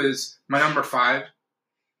to do is my number 5,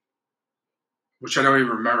 which I don't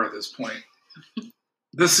even remember at this point.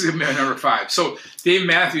 This is going to be my number 5. So Dave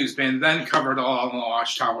Matthews Band then covered All on the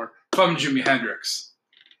Watchtower from Jimi Hendrix.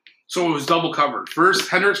 So it was double covered. First,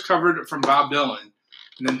 Hendrix covered it from Bob Dylan,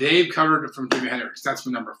 and then Dave covered it from Jimi Hendrix. That's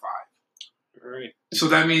my number 5. All right. So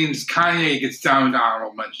that means Kanye gets down to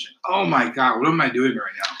honorable mention. Oh my God, what am I doing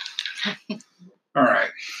right now? All right.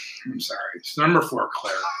 I'm sorry. It's number 4,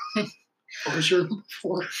 Claire. What was your number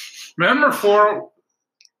 4? Number 4,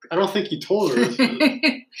 I don't think you told her.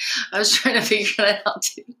 I was trying to figure that out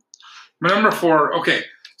too. my number 4, okay.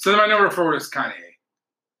 So then my number 4 is Kanye.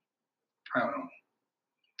 I don't know.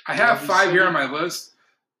 I have 5 here on my list,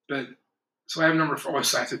 but so I have number 4.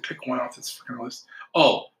 So I have to pick one off this freaking list.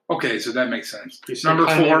 Oh, okay. So that makes sense. You said Number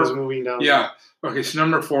Kanye was 4. moving down. Yeah. Okay. So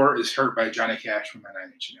number 4 is Hurt by Johnny Cash from the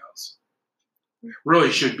 9 Inch Nails.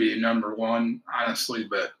 Really should be number 1, honestly,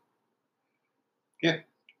 but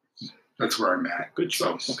That's where I'm at. Good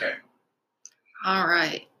So, choice. okay. All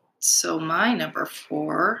right. So my number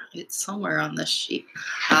 4, it's somewhere on this sheet.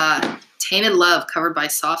 Tainted Love, covered by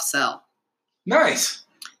Soft Cell. Nice.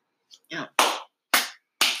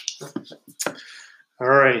 All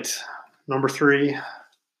right. Number 3.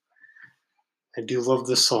 I do love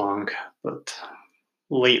this song, but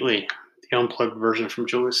lately, the unplugged version from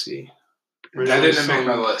Josie. That didn't make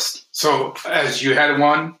my list. So, as you had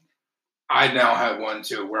one, I now have one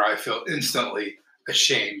too, where I feel instantly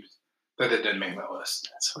ashamed that it didn't make my list.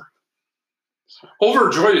 That's fine.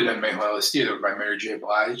 Overjoyed didn't make my list either, by Mary J.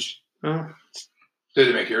 Blige. Oh, Did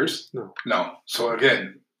it make yours? No. No. So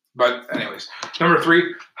again, but anyways, number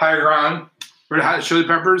 3, Higher Ground, Red Hot Chili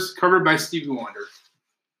Peppers, covered by Stevie Wonder.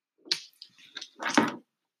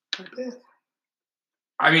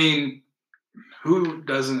 I mean, who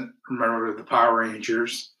doesn't remember the Power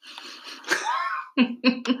Rangers?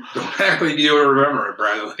 Don't act like you don't remember it,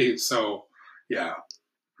 Bradley. So, yeah.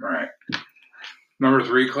 All right. Number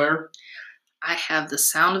 3, Claire. I have The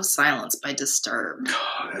Sound of Silence by Disturbed.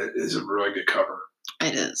 God, that is a really good cover.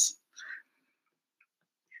 It is.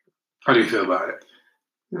 How do you feel about it?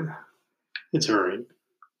 it's all right.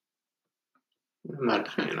 I'm not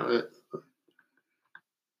a fan of it. But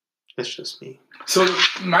it's just me. So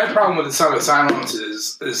my problem with The Sound of Silence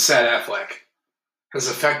is Sad Affleck has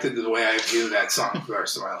affected the way I view that song for the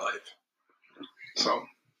rest of my life. So,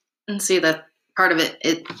 And see, that part of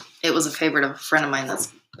it was a favorite of a friend of mine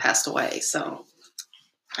that's passed away. So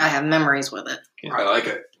I have memories with it. I like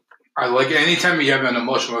it. I like it. Anytime you have an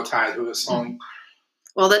emotional tie to a song.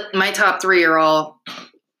 Well, my top 3 are all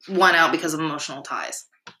won out because of emotional ties.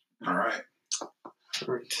 All right. All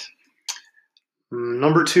right.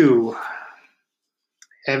 Number 2.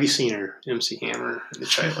 Have you seen her? MC Hammer and the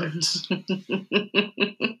Chi-Lites.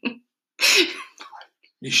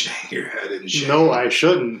 You should hang your head in shame. No, I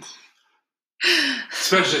shouldn't.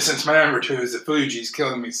 Especially since my number 2 is the Fugees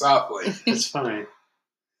Killing Me Softly. It's fine.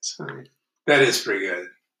 It's fine. That is pretty good.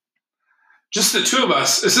 Just the 2 of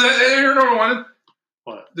us. Is that your number 1?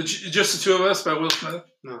 What? Just the 2 of us by Will Smith?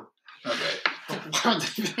 No. Okay.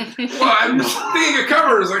 Well, I'm just thinking of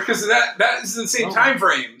covers, because that is the same time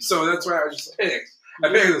frame. So that's why I was just saying.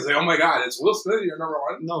 I think it was like, oh my God, it's Will Smith, your number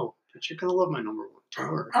 1? No, but you're going to love my number 1.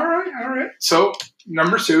 All right. So,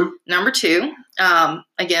 number 2. Number 2,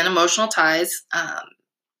 again, emotional ties.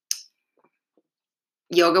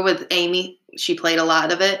 Yoga with Amy. She played a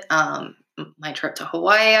lot of it. My trip to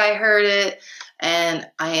Hawaii, I heard it. And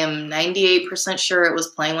I am 98% sure it was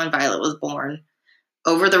playing when Violet was born.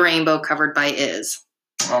 Over the Rainbow, covered by Iz.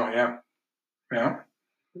 Oh, yeah. Yeah.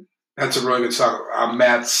 That's a really good song.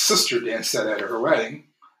 Matt's sister danced that at her wedding.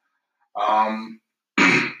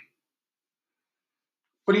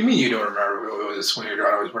 What do you mean you don't remember what it was when your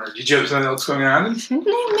daughter was born? Did you have something else going on?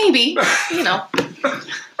 Maybe. It's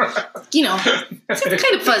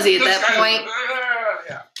kind of fuzzy at that point.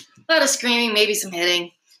 Yeah. A lot of screaming, maybe some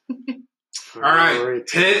hitting. All right.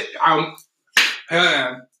 Hit. Hang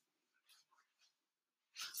on.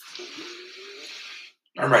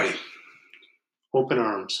 I'm ready. Open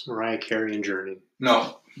Arms, Mariah Carey and Journey.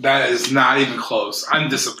 No, that is not even close. I'm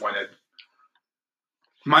disappointed.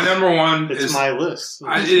 My number 1 It's is my list.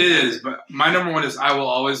 it is, but my number 1 is "I Will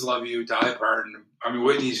Always Love You," Dolly Parton. I mean,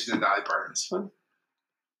 Whitney Houston, Dolly Parton. It's fun.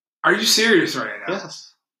 Are you serious right now?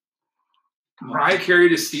 Yes. Mariah Carey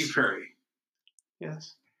to Steve Perry.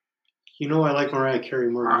 Yes. You know I like Mariah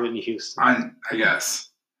Carey more than Whitney Houston. I guess.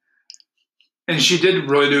 And she did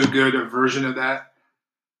really do a good version of that.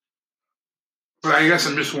 But I guess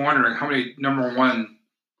I'm just wondering how many number 1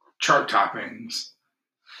 chart toppings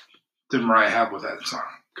did Mariah have with that song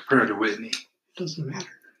compared to Whitney? It doesn't matter.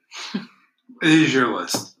 It is your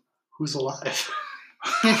list. Who's alive?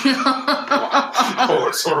 Oh,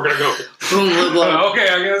 so we're going to go. Okay,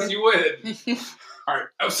 I guess you win. All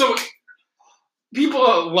right. So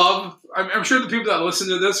people love, I'm sure the people that listen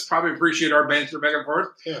to this probably appreciate our banter back and forth,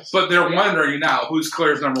 Yes. but they're wondering now, who's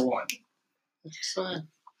Claire's number 1? It's fine.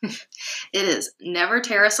 It is Never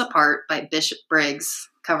Tear Us Apart by Bishop Briggs,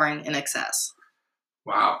 covering In Excess.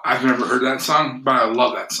 Wow. I've never heard that song, but I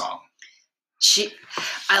love that song.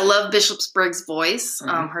 I love Bishop Briggs' voice,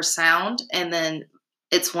 her sound, and then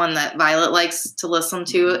it's one that Violet likes to listen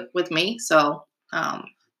to with me. So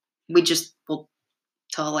we just will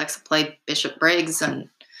tell Alexa play Bishop Briggs, and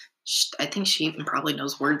I think she even probably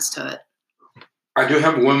knows words to it. I do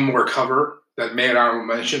have one more cover that May and I will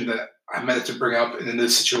mention that I meant to bring up in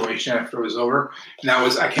this situation after it was over, and that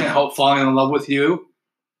was "I Can't Help Falling in Love with You"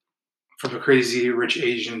 from the Crazy Rich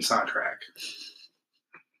Asian soundtrack.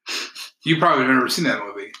 You probably have never seen that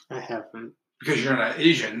movie. I haven't. because you're not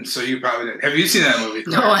Asian, so you probably didn't. Have you seen that movie?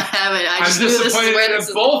 No, I haven't. I I'm just knew this is disappointed where in this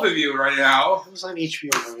is. both of you right now. It was on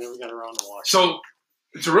HBO, but I never got around to watching. So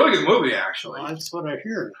it's a really good movie, actually. Well, that's what I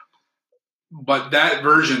hear. But that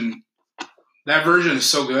version is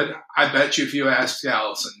so good. I bet you if you asked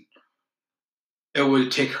Allison, it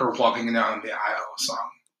would take her walking down the aisle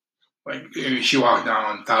song. Like, if she walked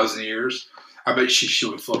down 1,000 Years, I bet she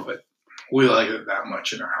would flip it. We like it that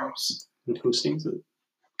much in our house. And who sings it?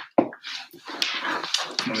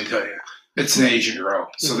 Let me tell you. It's an Asian girl,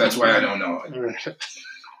 so that's why I don't know it. All right.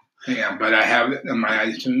 Yeah, but I have it in my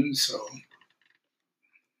iTunes, so.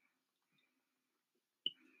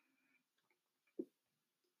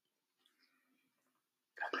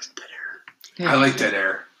 I like that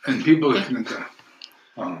air. And people are going to,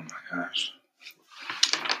 oh my gosh.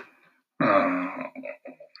 Oh, man.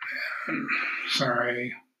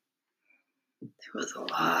 Sorry. There was a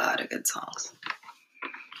lot of good songs.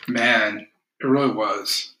 Man, it really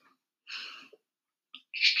was.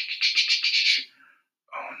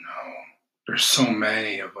 Oh no. There's so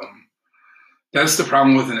many of them. That's the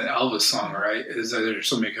problem with an Elvis song, right? Is that there's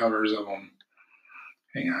so many covers of them.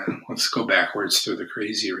 Hang on. Let's go backwards to the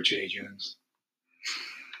Crazy Rich Asians.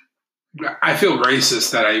 I feel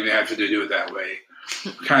racist that I even have to do it that way.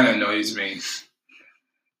 It kind of annoys me.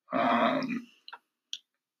 I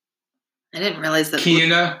didn't realize that.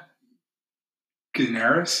 Kiana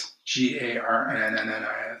Garnnis,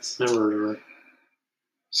 Garnnis. Never heard of her.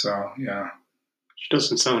 So, yeah. She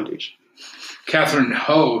doesn't sound Asian. Catherine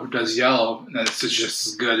Ho does Yellow, and that's just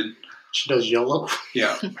as good. She does Yellow.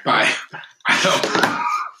 Yeah, bye. I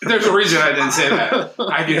know. There's a reason I didn't say that.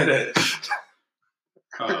 I get it.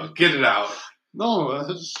 Get it out. No,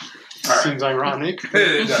 that right. seems ironic.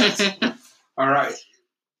 It does. All right.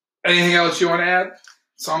 Anything else you want to add,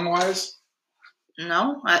 song-wise?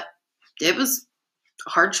 No, it was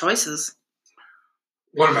hard choices.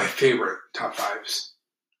 One of my favorite top fives.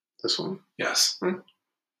 This one? Yes.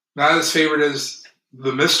 Not as favorite as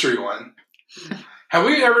the mystery one. Have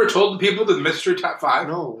we ever told the people the mystery top five?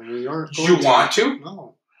 No, we aren't. Do you want to?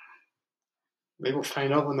 No. They will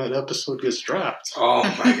find out when that episode gets dropped. Oh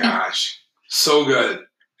my gosh. So good.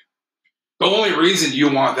 The only reason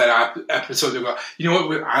you want that episode to go, you know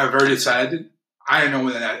what? I've already decided. I know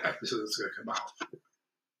when that episode is going to come out.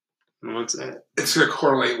 And what's that? It's going to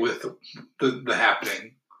correlate with the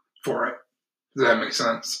happening for it. Does that make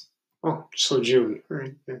sense? Oh, so June.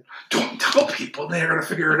 Right. Yeah. Don't tell people. They're going to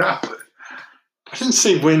figure it out. I didn't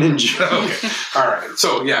say when in June. Okay. All right.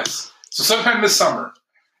 So, yes. So, sometime this summer,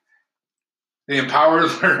 the Empowered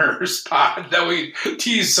Learners pod that we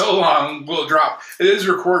teased so long will drop. It is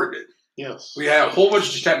recorded. Yes. We had a whole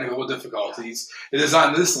bunch of technical difficulties. It is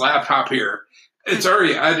on this laptop here. It's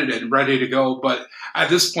already edited, ready to go. But at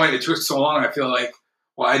this point, it took so long, I feel like,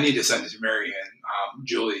 well, I need to send it to Mary and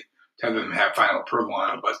Julie to have them have final approval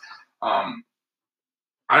on it. But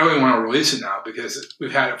I don't even want to release it now because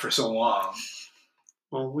we've had it for so long.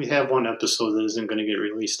 Well, we have one episode that isn't going to get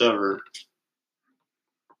released ever.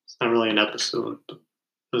 It's not really an episode, but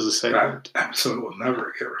it was a segment. That episode will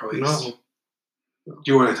never get released. No. Do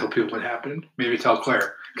you want to tell people what happened? Maybe tell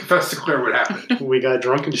Claire. Confess to Claire what happened. We got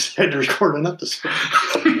drunk and decided to record an episode.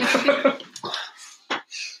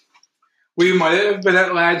 We might have been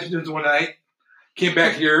at Latitudes one night, came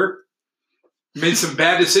back here, made some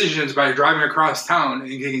bad decisions by driving across town and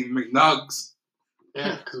getting McNugs.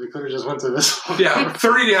 Yeah, because we could have just went to this one. Yeah,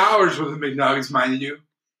 30 hours with the McNuggets, mind you.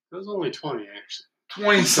 It was only 20, actually.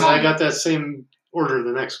 20 So some. I got that same order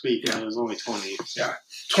the next week, and it was only 20. Yeah.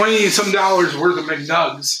 20 some dollars worth of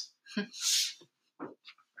McNugs.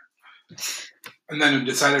 And then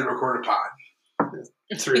decided to record a pod.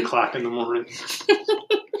 3 o'clock in the morning.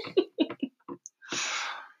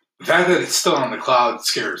 The fact that it's still on the cloud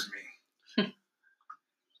scares me.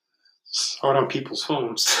 Out on people's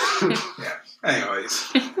phones. Yeah.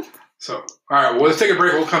 Anyways. So, all right. Well, let's take a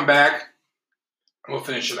break. We'll come back. And we'll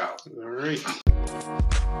finish it out. All right.